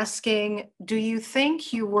question asking, do you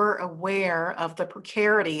think you were aware of the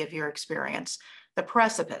precarity of your experience, the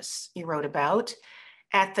precipice you wrote about,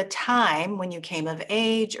 at the time when you came of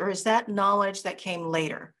age, or is that knowledge that came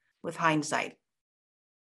later with hindsight?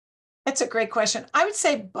 That's a great question. I would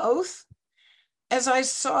say both. As I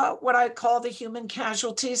saw what I call the human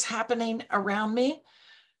casualties happening around me,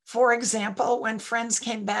 for example, when friends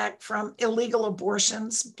came back from illegal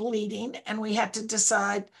abortions, bleeding, and we had to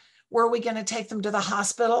decide, were we going to take them to the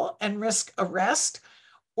hospital and risk arrest,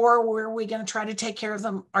 or were we going to try to take care of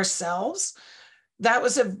them ourselves? That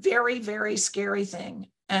was a very, very scary thing,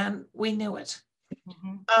 and we knew it.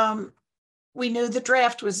 We knew the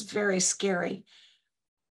draft was very scary.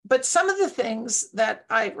 But some of the things that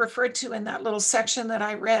I referred to in that little section that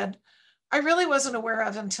I read, I really wasn't aware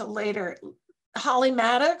of until later. Holly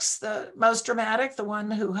Maddox, the most dramatic, the one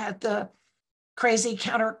who had the crazy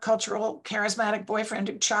countercultural charismatic boyfriend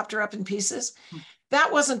who chopped her up in pieces,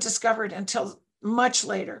 that wasn't discovered until much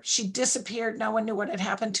later. She disappeared. No one knew what had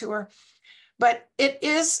happened to her. But it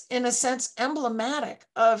is, in a sense, emblematic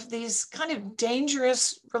of these kind of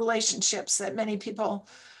dangerous relationships that many people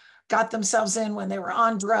got themselves in when they were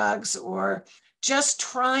on drugs or just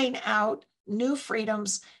trying out new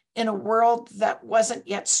freedoms in a world that wasn't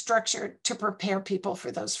yet structured to prepare people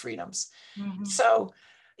for those freedoms. So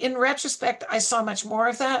in retrospect, I saw much more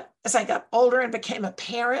of that. As I got older and became a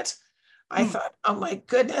parent, I thought, oh my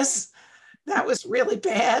goodness, that was really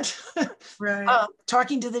bad.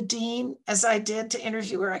 Talking to the dean, as I did to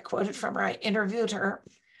interview her, I quoted from her, I interviewed her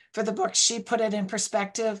for the book. She put it in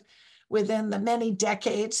perspective within the many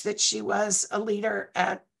decades that she was a leader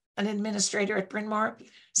at an administrator at Bryn Mawr.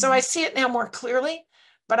 So I see it now more clearly,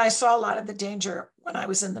 but I saw a lot of the danger when I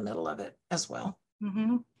was in the middle of it as well.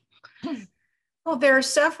 Well, there are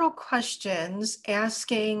several questions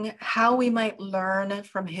asking how we might learn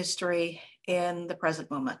from history in the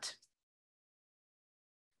present moment.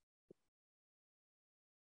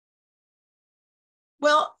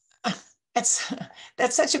 Well, that's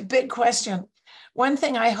such a big question. One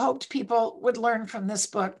thing I hoped people would learn from this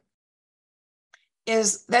book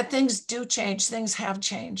is that things do change, things have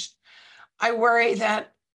changed. I worry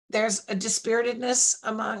that there's a dispiritedness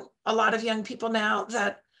among a lot of young people now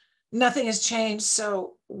that nothing has changed,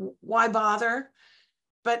 so why bother?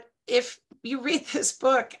 But if you read this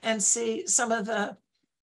book and see some of the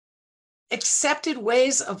accepted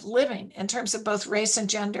ways of living in terms of both race and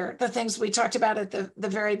gender, the things we talked about at the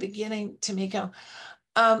very beginning, Tomiko,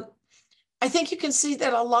 I think you can see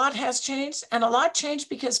that a lot has changed, and a lot changed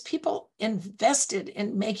because people invested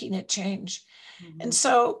in making it change. And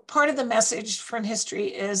so part of the message from history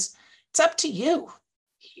is it's up to you.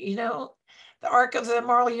 You know, the arc of the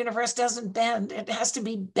moral universe doesn't bend. It has to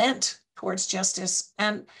be bent towards justice.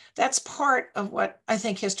 And that's part of what I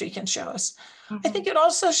think history can show us. I think it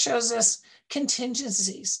also shows us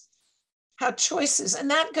contingencies, how choices, and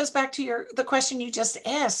that goes back to the question you just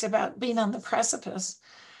asked about being on the precipice.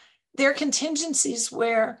 There are contingencies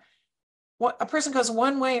where a person goes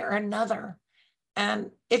one way or another,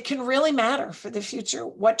 and it can really matter for the future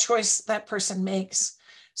what choice that person makes,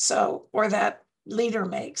 or that leader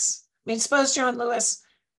makes. I mean, suppose John Lewis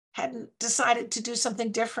hadn't decided to do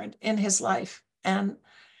something different in his life and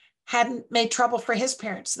hadn't made trouble for his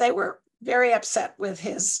parents. They were very upset with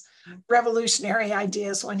his revolutionary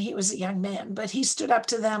ideas when he was a young man, but he stood up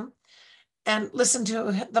to them and listened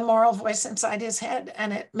to the moral voice inside his head,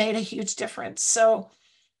 and it made a huge difference. So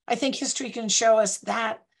I think history can show us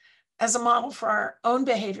that as a model for our own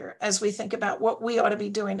behavior as we think about what we ought to be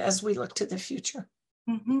doing as we look to the future.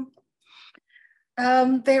 Mm-hmm.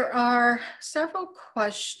 There are several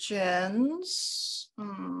questions.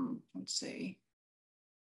 Let's see.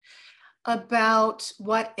 About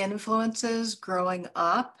what influences growing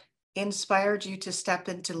up inspired you to step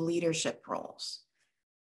into leadership roles?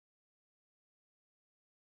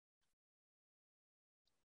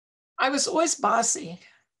 I was always bossy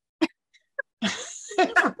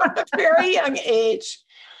from a very young age.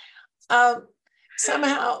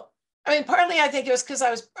 Somehow, I mean, partly I think it was because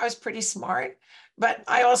I was pretty smart, but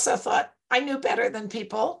I also thought I knew better than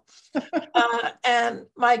people. And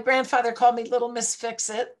my grandfather called me Little Miss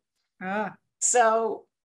Fix-It. So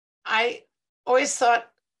I always thought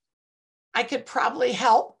I could probably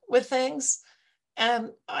help with things.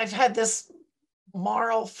 And I've had this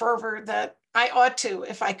moral fervor that I ought to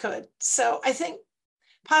if I could. So I think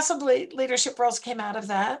possibly leadership roles came out of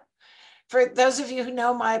that. For those of you who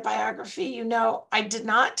know my biography, you know I did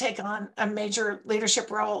not take on a major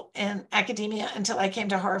leadership role in academia until I came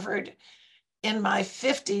to Harvard in my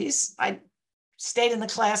 50s. I stayed in the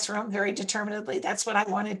classroom very determinedly. That's what I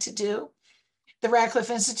wanted to do. The Radcliffe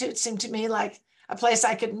Institute seemed to me like a place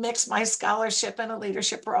I could mix my scholarship and a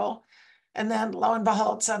leadership role. And then lo and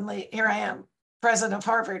behold, suddenly here I am, president of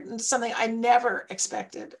Harvard, and something I never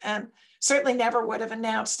expected and certainly never would have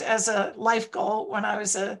announced as a life goal when I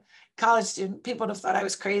was a college student. People would have thought I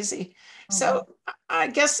was crazy. Mm-hmm. So I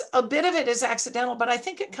guess a bit of it is accidental, but I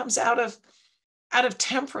think it comes out of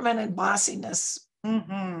temperament and bossiness.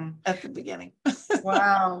 Mm-hmm. At the beginning.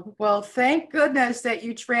 Wow. Well, thank goodness that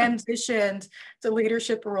you transitioned to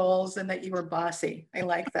leadership roles and that you were bossy. I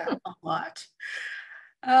like that a lot.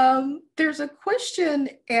 There's a question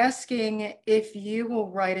asking if you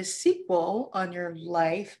will write a sequel on your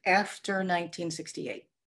life after 1968.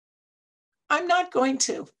 I'm not going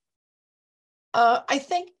to. I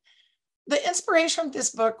think the inspiration of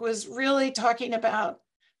this book was really talking about,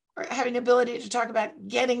 or having the ability to talk about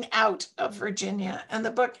getting out of Virginia. And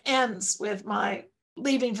the book ends with my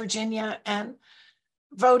leaving Virginia and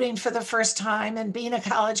voting for the first time and being a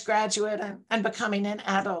college graduate and becoming an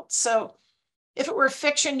adult. So if it were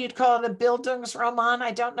fiction, you'd call it a Bildungsroman.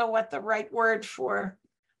 I don't know what the right word for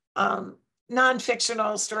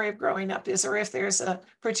non-fictional story of growing up is, or if there's a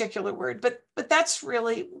particular word, but that's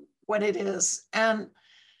really what it is. And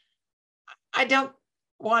I don't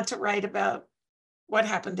want to write about what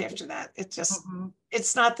happened after that. It just,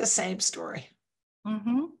 it's not the same story.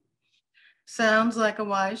 Mm-hmm. Sounds like a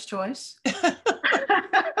wise choice.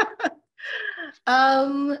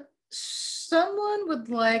 Someone would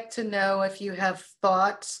like to know if you have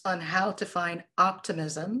thoughts on how to find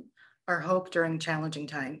optimism or hope during challenging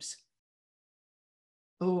times.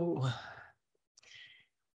 Oh,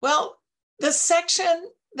 well, the section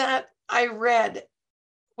that I read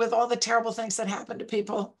with all the terrible things that happen to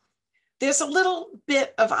people, there's a little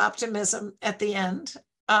bit of optimism at the end,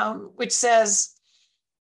 which says,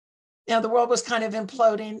 you know, the world was kind of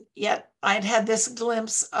imploding, yet I'd had this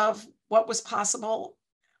glimpse of what was possible,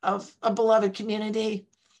 of a beloved community,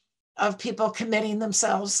 of people committing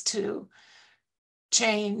themselves to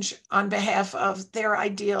change on behalf of their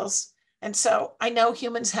ideals. And so I know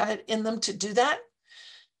humans have it in them to do that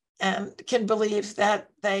and can believe that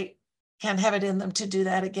they can have it in them to do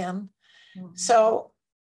that again. Mm-hmm. So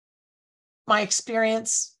my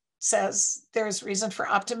experience says there's reason for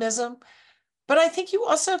optimism, but I think you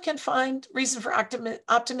also can find reason for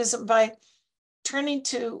optimism by turning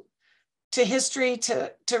to history,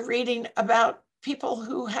 to reading about people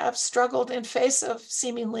who have struggled in face of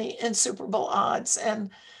seemingly insuperable odds, and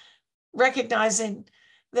recognizing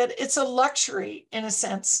that it's a luxury, in a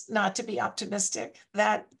sense, not to be optimistic,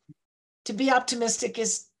 that to be optimistic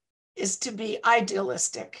is to be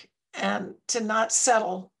idealistic and to not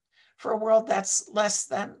settle for a world that's less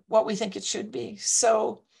than what we think it should be.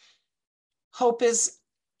 So hope is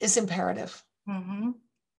imperative. Mm-hmm.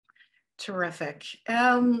 Terrific.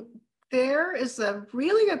 There is a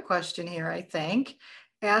really good question here, I think,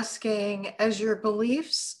 asking, as your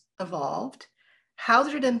beliefs evolved, how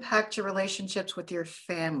did it impact your relationships with your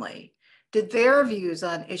family? Did their views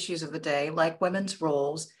on issues of the day, like women's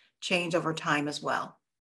roles, change over time as well?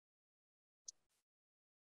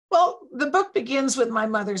 Well, the book begins with my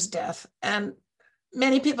mother's death, and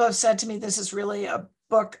many people have said to me, this is really a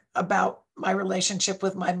book about my relationship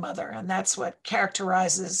with my mother, and that's what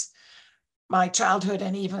characterizes my childhood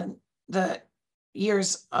and even the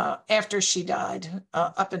years after she died,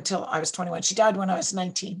 up until I was 21. She died when I was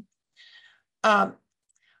 19. I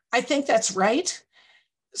think that's right.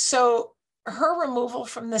 So her removal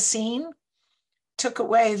from the scene took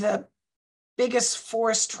away the biggest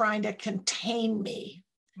force trying to contain me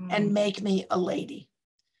and make me a lady.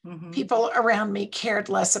 People around me cared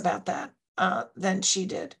less about that than she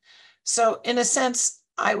did. So in a sense,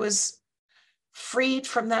 I was freed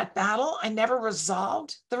from that battle. I never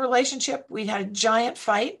resolved the relationship. We had a giant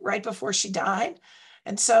fight right before she died.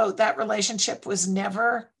 And so that relationship was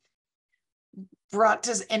never brought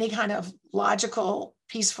to any kind of logical,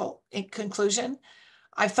 peaceful conclusion.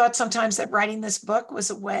 I've thought sometimes that writing this book was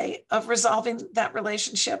a way of resolving that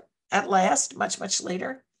relationship at last, much, much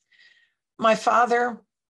later. My father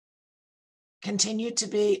continued to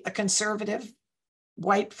be a conservative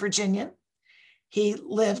white Virginian. He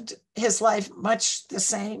lived his life much the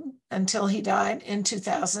same until he died in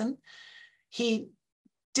 2000. He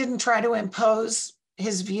didn't try to impose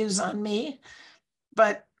his views on me,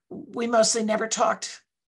 but we mostly never talked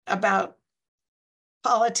about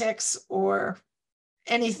politics or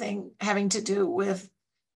anything having to do with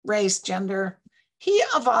race, gender. He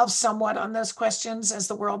evolved somewhat on those questions as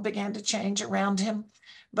the world began to change around him,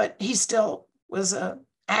 but he still was an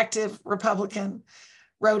active Republican,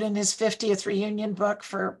 wrote in his 50th reunion book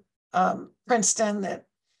for Princeton that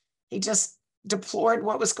he just deplored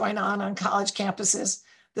what was going on college campuses.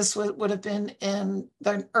 This would have been in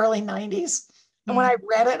the early 90s. And when I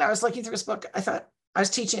read it, I was looking through his book, I thought, I was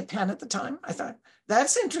teaching at Penn at the time. I thought,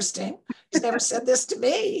 that's interesting. He's never said this to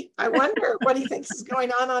me. I wonder what he thinks is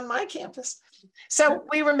going on my campus. So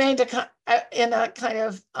we remained in a kind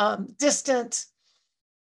of distant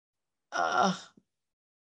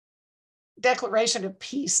declaration of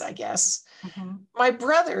peace, I guess. My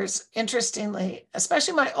brothers, interestingly,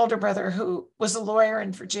 especially my older brother, who was a lawyer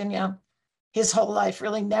in Virginia, his whole life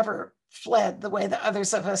really never fled the way the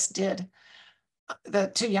others of us did.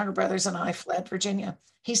 The two younger brothers and I fled Virginia.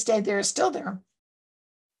 He stayed there, is still there.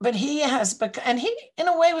 But he has become, and he, in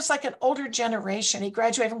a way, was like an older generation. He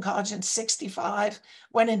graduated from college in 65,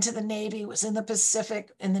 went into the Navy, was in the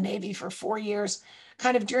Pacific in the Navy for 4 years.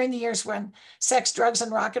 Kind of during the years when sex, drugs,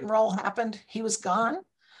 and rock and roll happened, he was gone.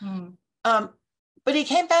 But he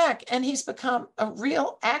came back and he's become a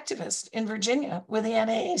real activist in Virginia with the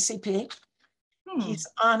NAACP. He's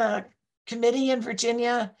on a committee in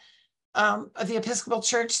Virginia of the Episcopal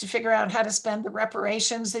Church to figure out how to spend the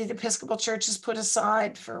reparations that the Episcopal Church has put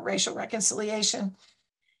aside for racial reconciliation.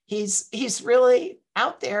 He's really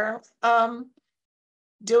out there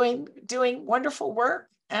doing wonderful work,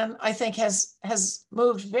 and I think has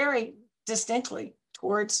moved very distinctly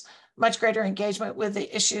towards much greater engagement with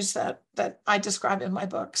the issues that I describe in my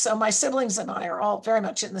book. So my siblings and I are all very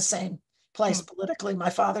much in the same place politically. My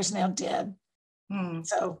father's now dead.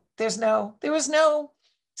 So there was no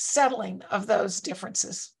settling of those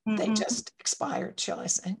differences. They just expired, shall I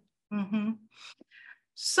say.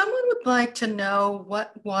 Someone would like to know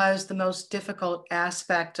what was the most difficult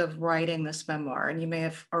aspect of writing this memoir, and you may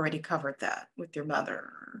have already covered that with your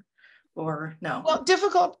mother, or no? Well,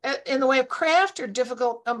 difficult in the way of craft or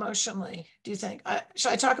difficult emotionally, do you think?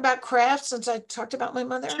 Should I talk about craft since I talked about my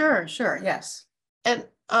mother? Sure, yes. And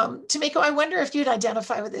Tomiko, I wonder if you'd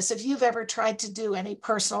identify with this, if you've ever tried to do any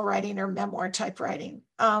personal writing or memoir type writing.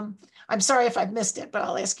 I'm sorry if I've missed it, but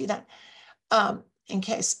I'll ask you that in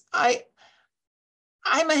case.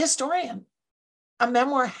 I'm a historian. A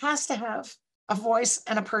memoir has to have a voice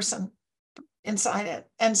and a person inside it.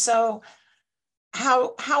 And so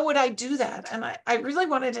how would I do that? And I really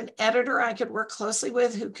wanted an editor I could work closely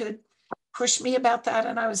with who could push me about that.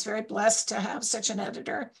 And I was very blessed to have such an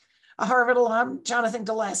editor. A Harvard alum, Jonathan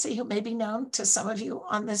Galassi, who may be known to some of you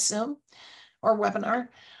on this Zoom or webinar.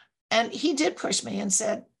 And he did push me and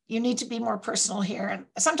said, you need to be more personal here. And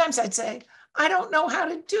sometimes I'd say, I don't know how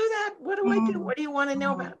to do that. What do I do? What do you want to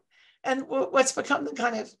know about? And what's become the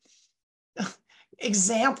kind of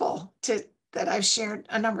example that I've shared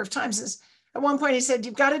a number of times is, at one point he said,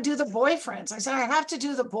 you've got to do the boyfriends. I said, I have to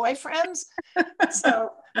do the boyfriends.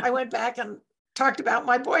 So I went back and talked about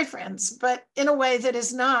my boyfriends, but in a way that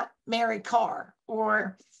is not Mary Carr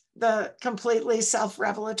or the completely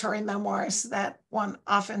self-revelatory memoirs that one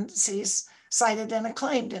often sees cited and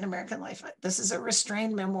acclaimed in American life. This is a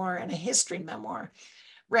restrained memoir and a history memoir,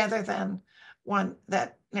 rather than one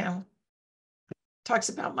that, talks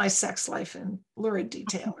about my sex life in lurid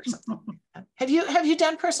detail or something. Have you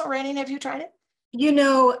done personal writing? Have you tried it?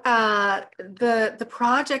 The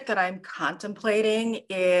project that I'm contemplating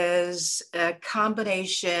is a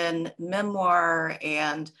combination memoir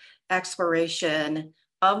and exploration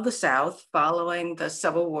of the South following the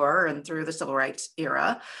Civil War and through the Civil Rights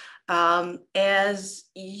era. As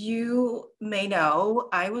you may know,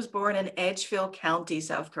 I was born in Edgefield County,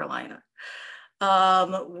 South Carolina.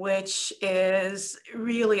 which is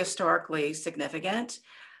really historically significant.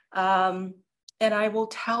 And I will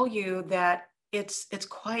tell you that it's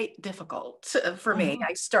quite difficult for me.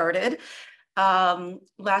 I started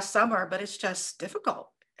last summer, but it's just difficult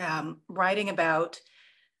writing about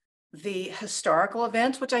the historical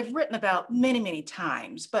events, which I've written about many, many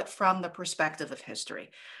times, but from the perspective of history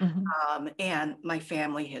and my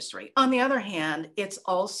family history. On the other hand, it's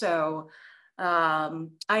also, I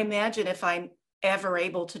imagine if I'm ever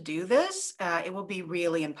able to do this, it will be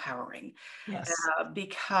really empowering. Yes.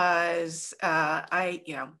 Because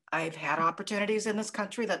I've had opportunities in this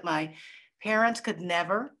country that my parents could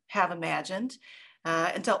never have imagined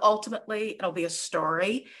until ultimately it'll be a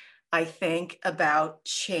story, I think, about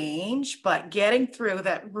change, but getting through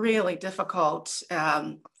that really difficult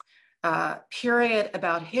period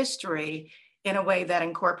about history in a way that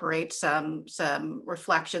incorporates some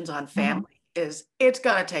reflections on family it's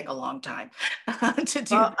going to take a long time to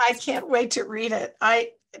do. Well, I can't wait to read it. I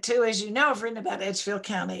too, as you know, have written about Edgefield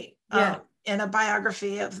County in a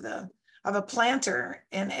biography of a planter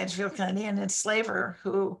in Edgefield County, an enslaver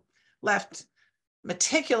who left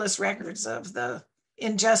meticulous records of the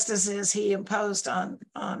injustices he imposed on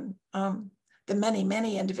the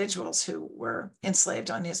many individuals who were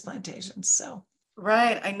enslaved on his plantations. So.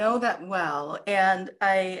 Right, I know that well. And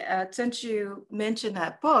I, since you mentioned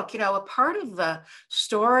that book, a part of the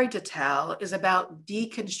story to tell is about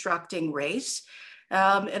deconstructing race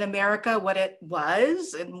in America, what it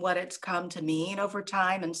was and what it's come to mean over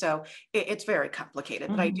time. And so it's very complicated,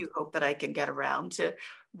 but I do hope that I can get around to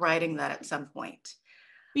writing that at some point.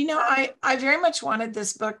 I very much wanted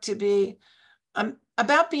this book to be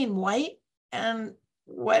about being white and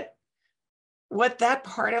what that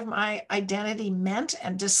part of my identity meant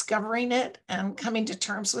and discovering it and coming to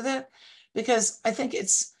terms with it, because I think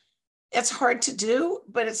it's hard to do,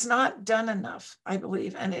 but it's not done enough, I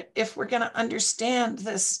believe. And if we're going to understand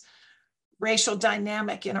this racial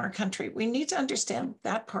dynamic in our country, we need to understand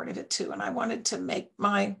that part of it too. And I wanted to make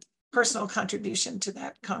my personal contribution to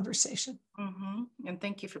that conversation. And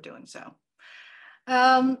thank you for doing so.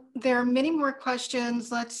 There are many more questions.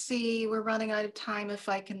 Let's see, we're running out of time. If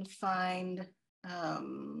I can find,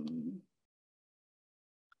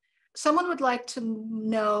 someone would like to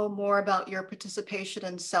know more about your participation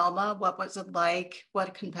in Selma. What was it like?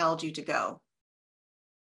 What compelled you to go?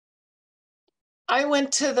 I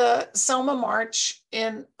went to the Selma March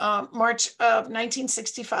in March of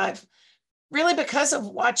 1965, really because of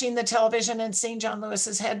watching the television and seeing John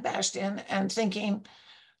Lewis's head bashed in and thinking,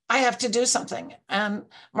 I have to do something. And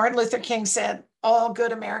Martin Luther King said, all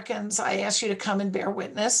good Americans, I ask you to come and bear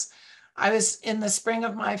witness. I was in the spring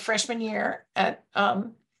of my freshman year at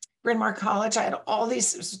Bryn Mawr College. I had all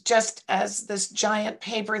these, it was just as this giant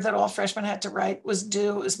paper that all freshmen had to write was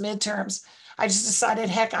due, it was midterms. I just decided,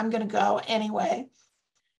 heck, I'm going to go anyway.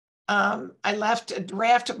 I left a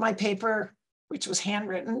draft of my paper, which was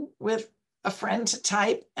handwritten, with a friend to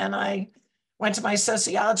type. And I went to my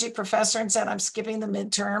sociology professor and said, I'm skipping the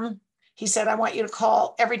midterm. He said, I want you to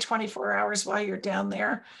call every 24 hours while you're down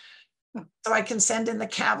there, so I can send in the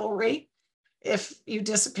cavalry if you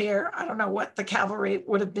disappear. I don't know what the cavalry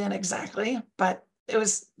would have been exactly, but it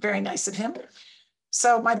was very nice of him.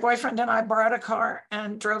 So my boyfriend and I borrowed a car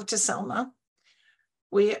and drove to Selma.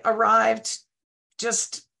 We arrived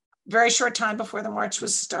just very short time before the march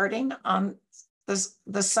was starting on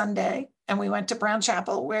the Sunday, and we went to Brown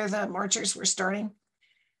Chapel where the marchers were starting.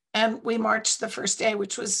 And we marched the first day,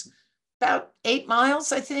 which was about 8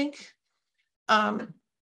 miles, I think.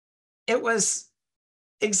 It was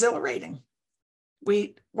exhilarating.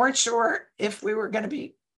 We weren't sure if we were going to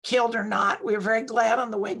be killed or not. We were very glad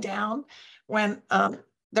on the way down when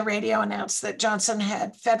the radio announced that Johnson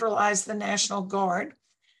had federalized the National Guard,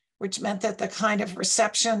 which meant that the kind of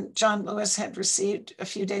reception John Lewis had received a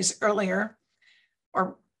few days earlier,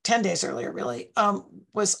 or 10 days earlier, really,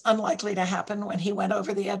 was unlikely to happen when he went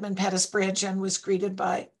over the Edmund Pettus Bridge and was greeted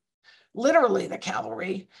by literally the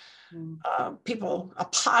cavalry, people, a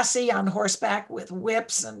posse on horseback with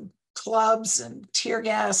whips and clubs and tear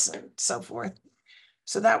gas and so forth.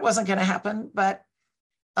 So that wasn't going to happen, but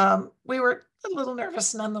we were a little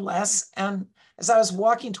nervous nonetheless. And as I was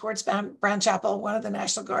walking towards Brown Chapel, one of the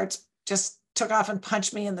National Guards just took off and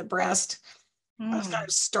punched me in the breast. I was kind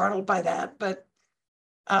of startled by that, but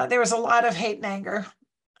there was a lot of hate and anger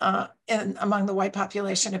among the white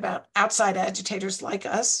population about outside agitators like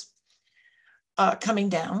us coming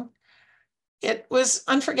down. It was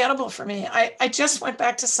unforgettable for me. I just went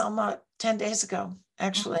back to Selma 10 days ago,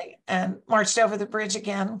 actually, and marched over the bridge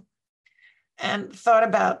again and thought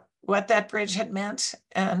about what that bridge had meant,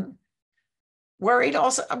 and worried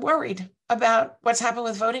about what's happened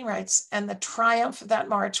with voting rights and the triumph of that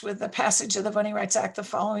march with the passage of the Voting Rights Act the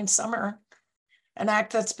following summer, an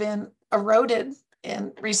act that's been eroded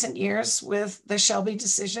in recent years with the Shelby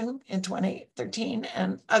decision in 2013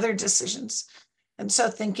 and other decisions. And so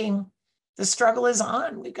thinking the struggle is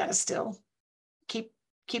on, we've got to still keep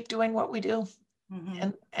doing what we do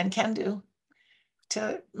and can do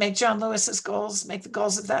to make John Lewis's goals, make the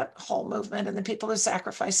goals of that whole movement and the people who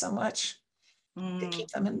sacrifice so much to keep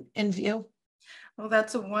them in view. Well,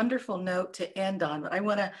 that's a wonderful note to end on. I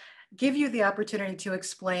want to give you the opportunity to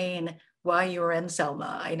explain why you were in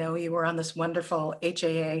Selma. I know you were on this wonderful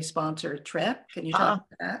HAA sponsored trip. Can you talk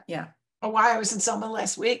about that? Yeah. Why I was in Selma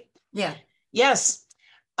last week. Yeah. Yes.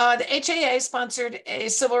 The HAA sponsored a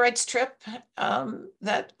civil rights trip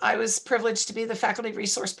that I was privileged to be the faculty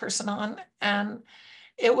resource person on. And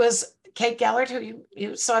it was Kate Gallard, who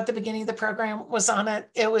you saw at the beginning of the program, was on it.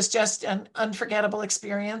 It was just an unforgettable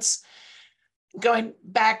experience. Going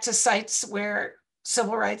back to sites where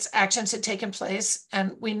civil rights actions had taken place.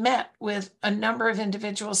 And we met with a number of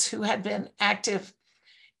individuals who had been active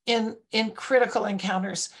in critical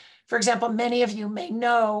encounters. For example, many of you may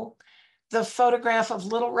know the photograph of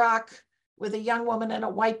Little Rock with a young woman in a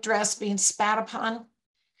white dress being spat upon.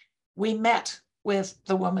 We met with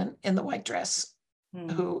the woman in the white dress,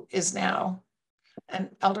 who is now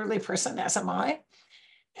an elderly person, as am I.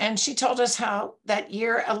 And she told us how that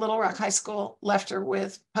year at Little Rock High School left her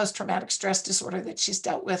with post-traumatic stress disorder that she's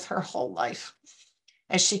dealt with her whole life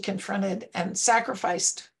as she confronted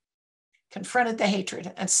the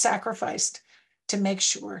hatred and sacrificed to make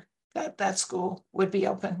sure that that school would be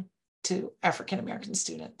open to African-American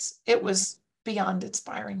students. It was beyond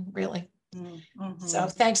inspiring, really. So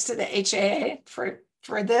thanks to the HAA for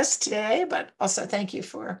this today, but also thank you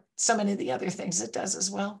for so many of the other things it does as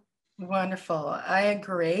well. Wonderful. I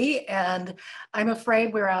agree. And I'm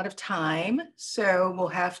afraid we're out of time. So we'll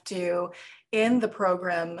have to end the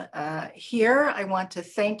program here. I want to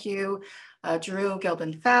thank you, Drew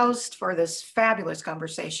Gilpin Faust, for this fabulous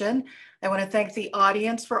conversation. I want to thank the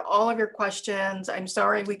audience for all of your questions. I'm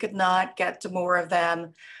sorry we could not get to more of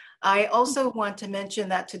them. I also want to mention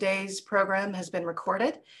that today's program has been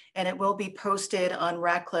recorded and it will be posted on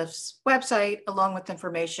Radcliffe's website along with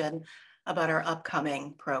information about our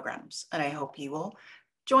upcoming programs. And I hope you will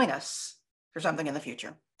join us for something in the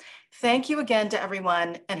future. Thank you again to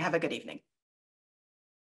everyone and have a good evening.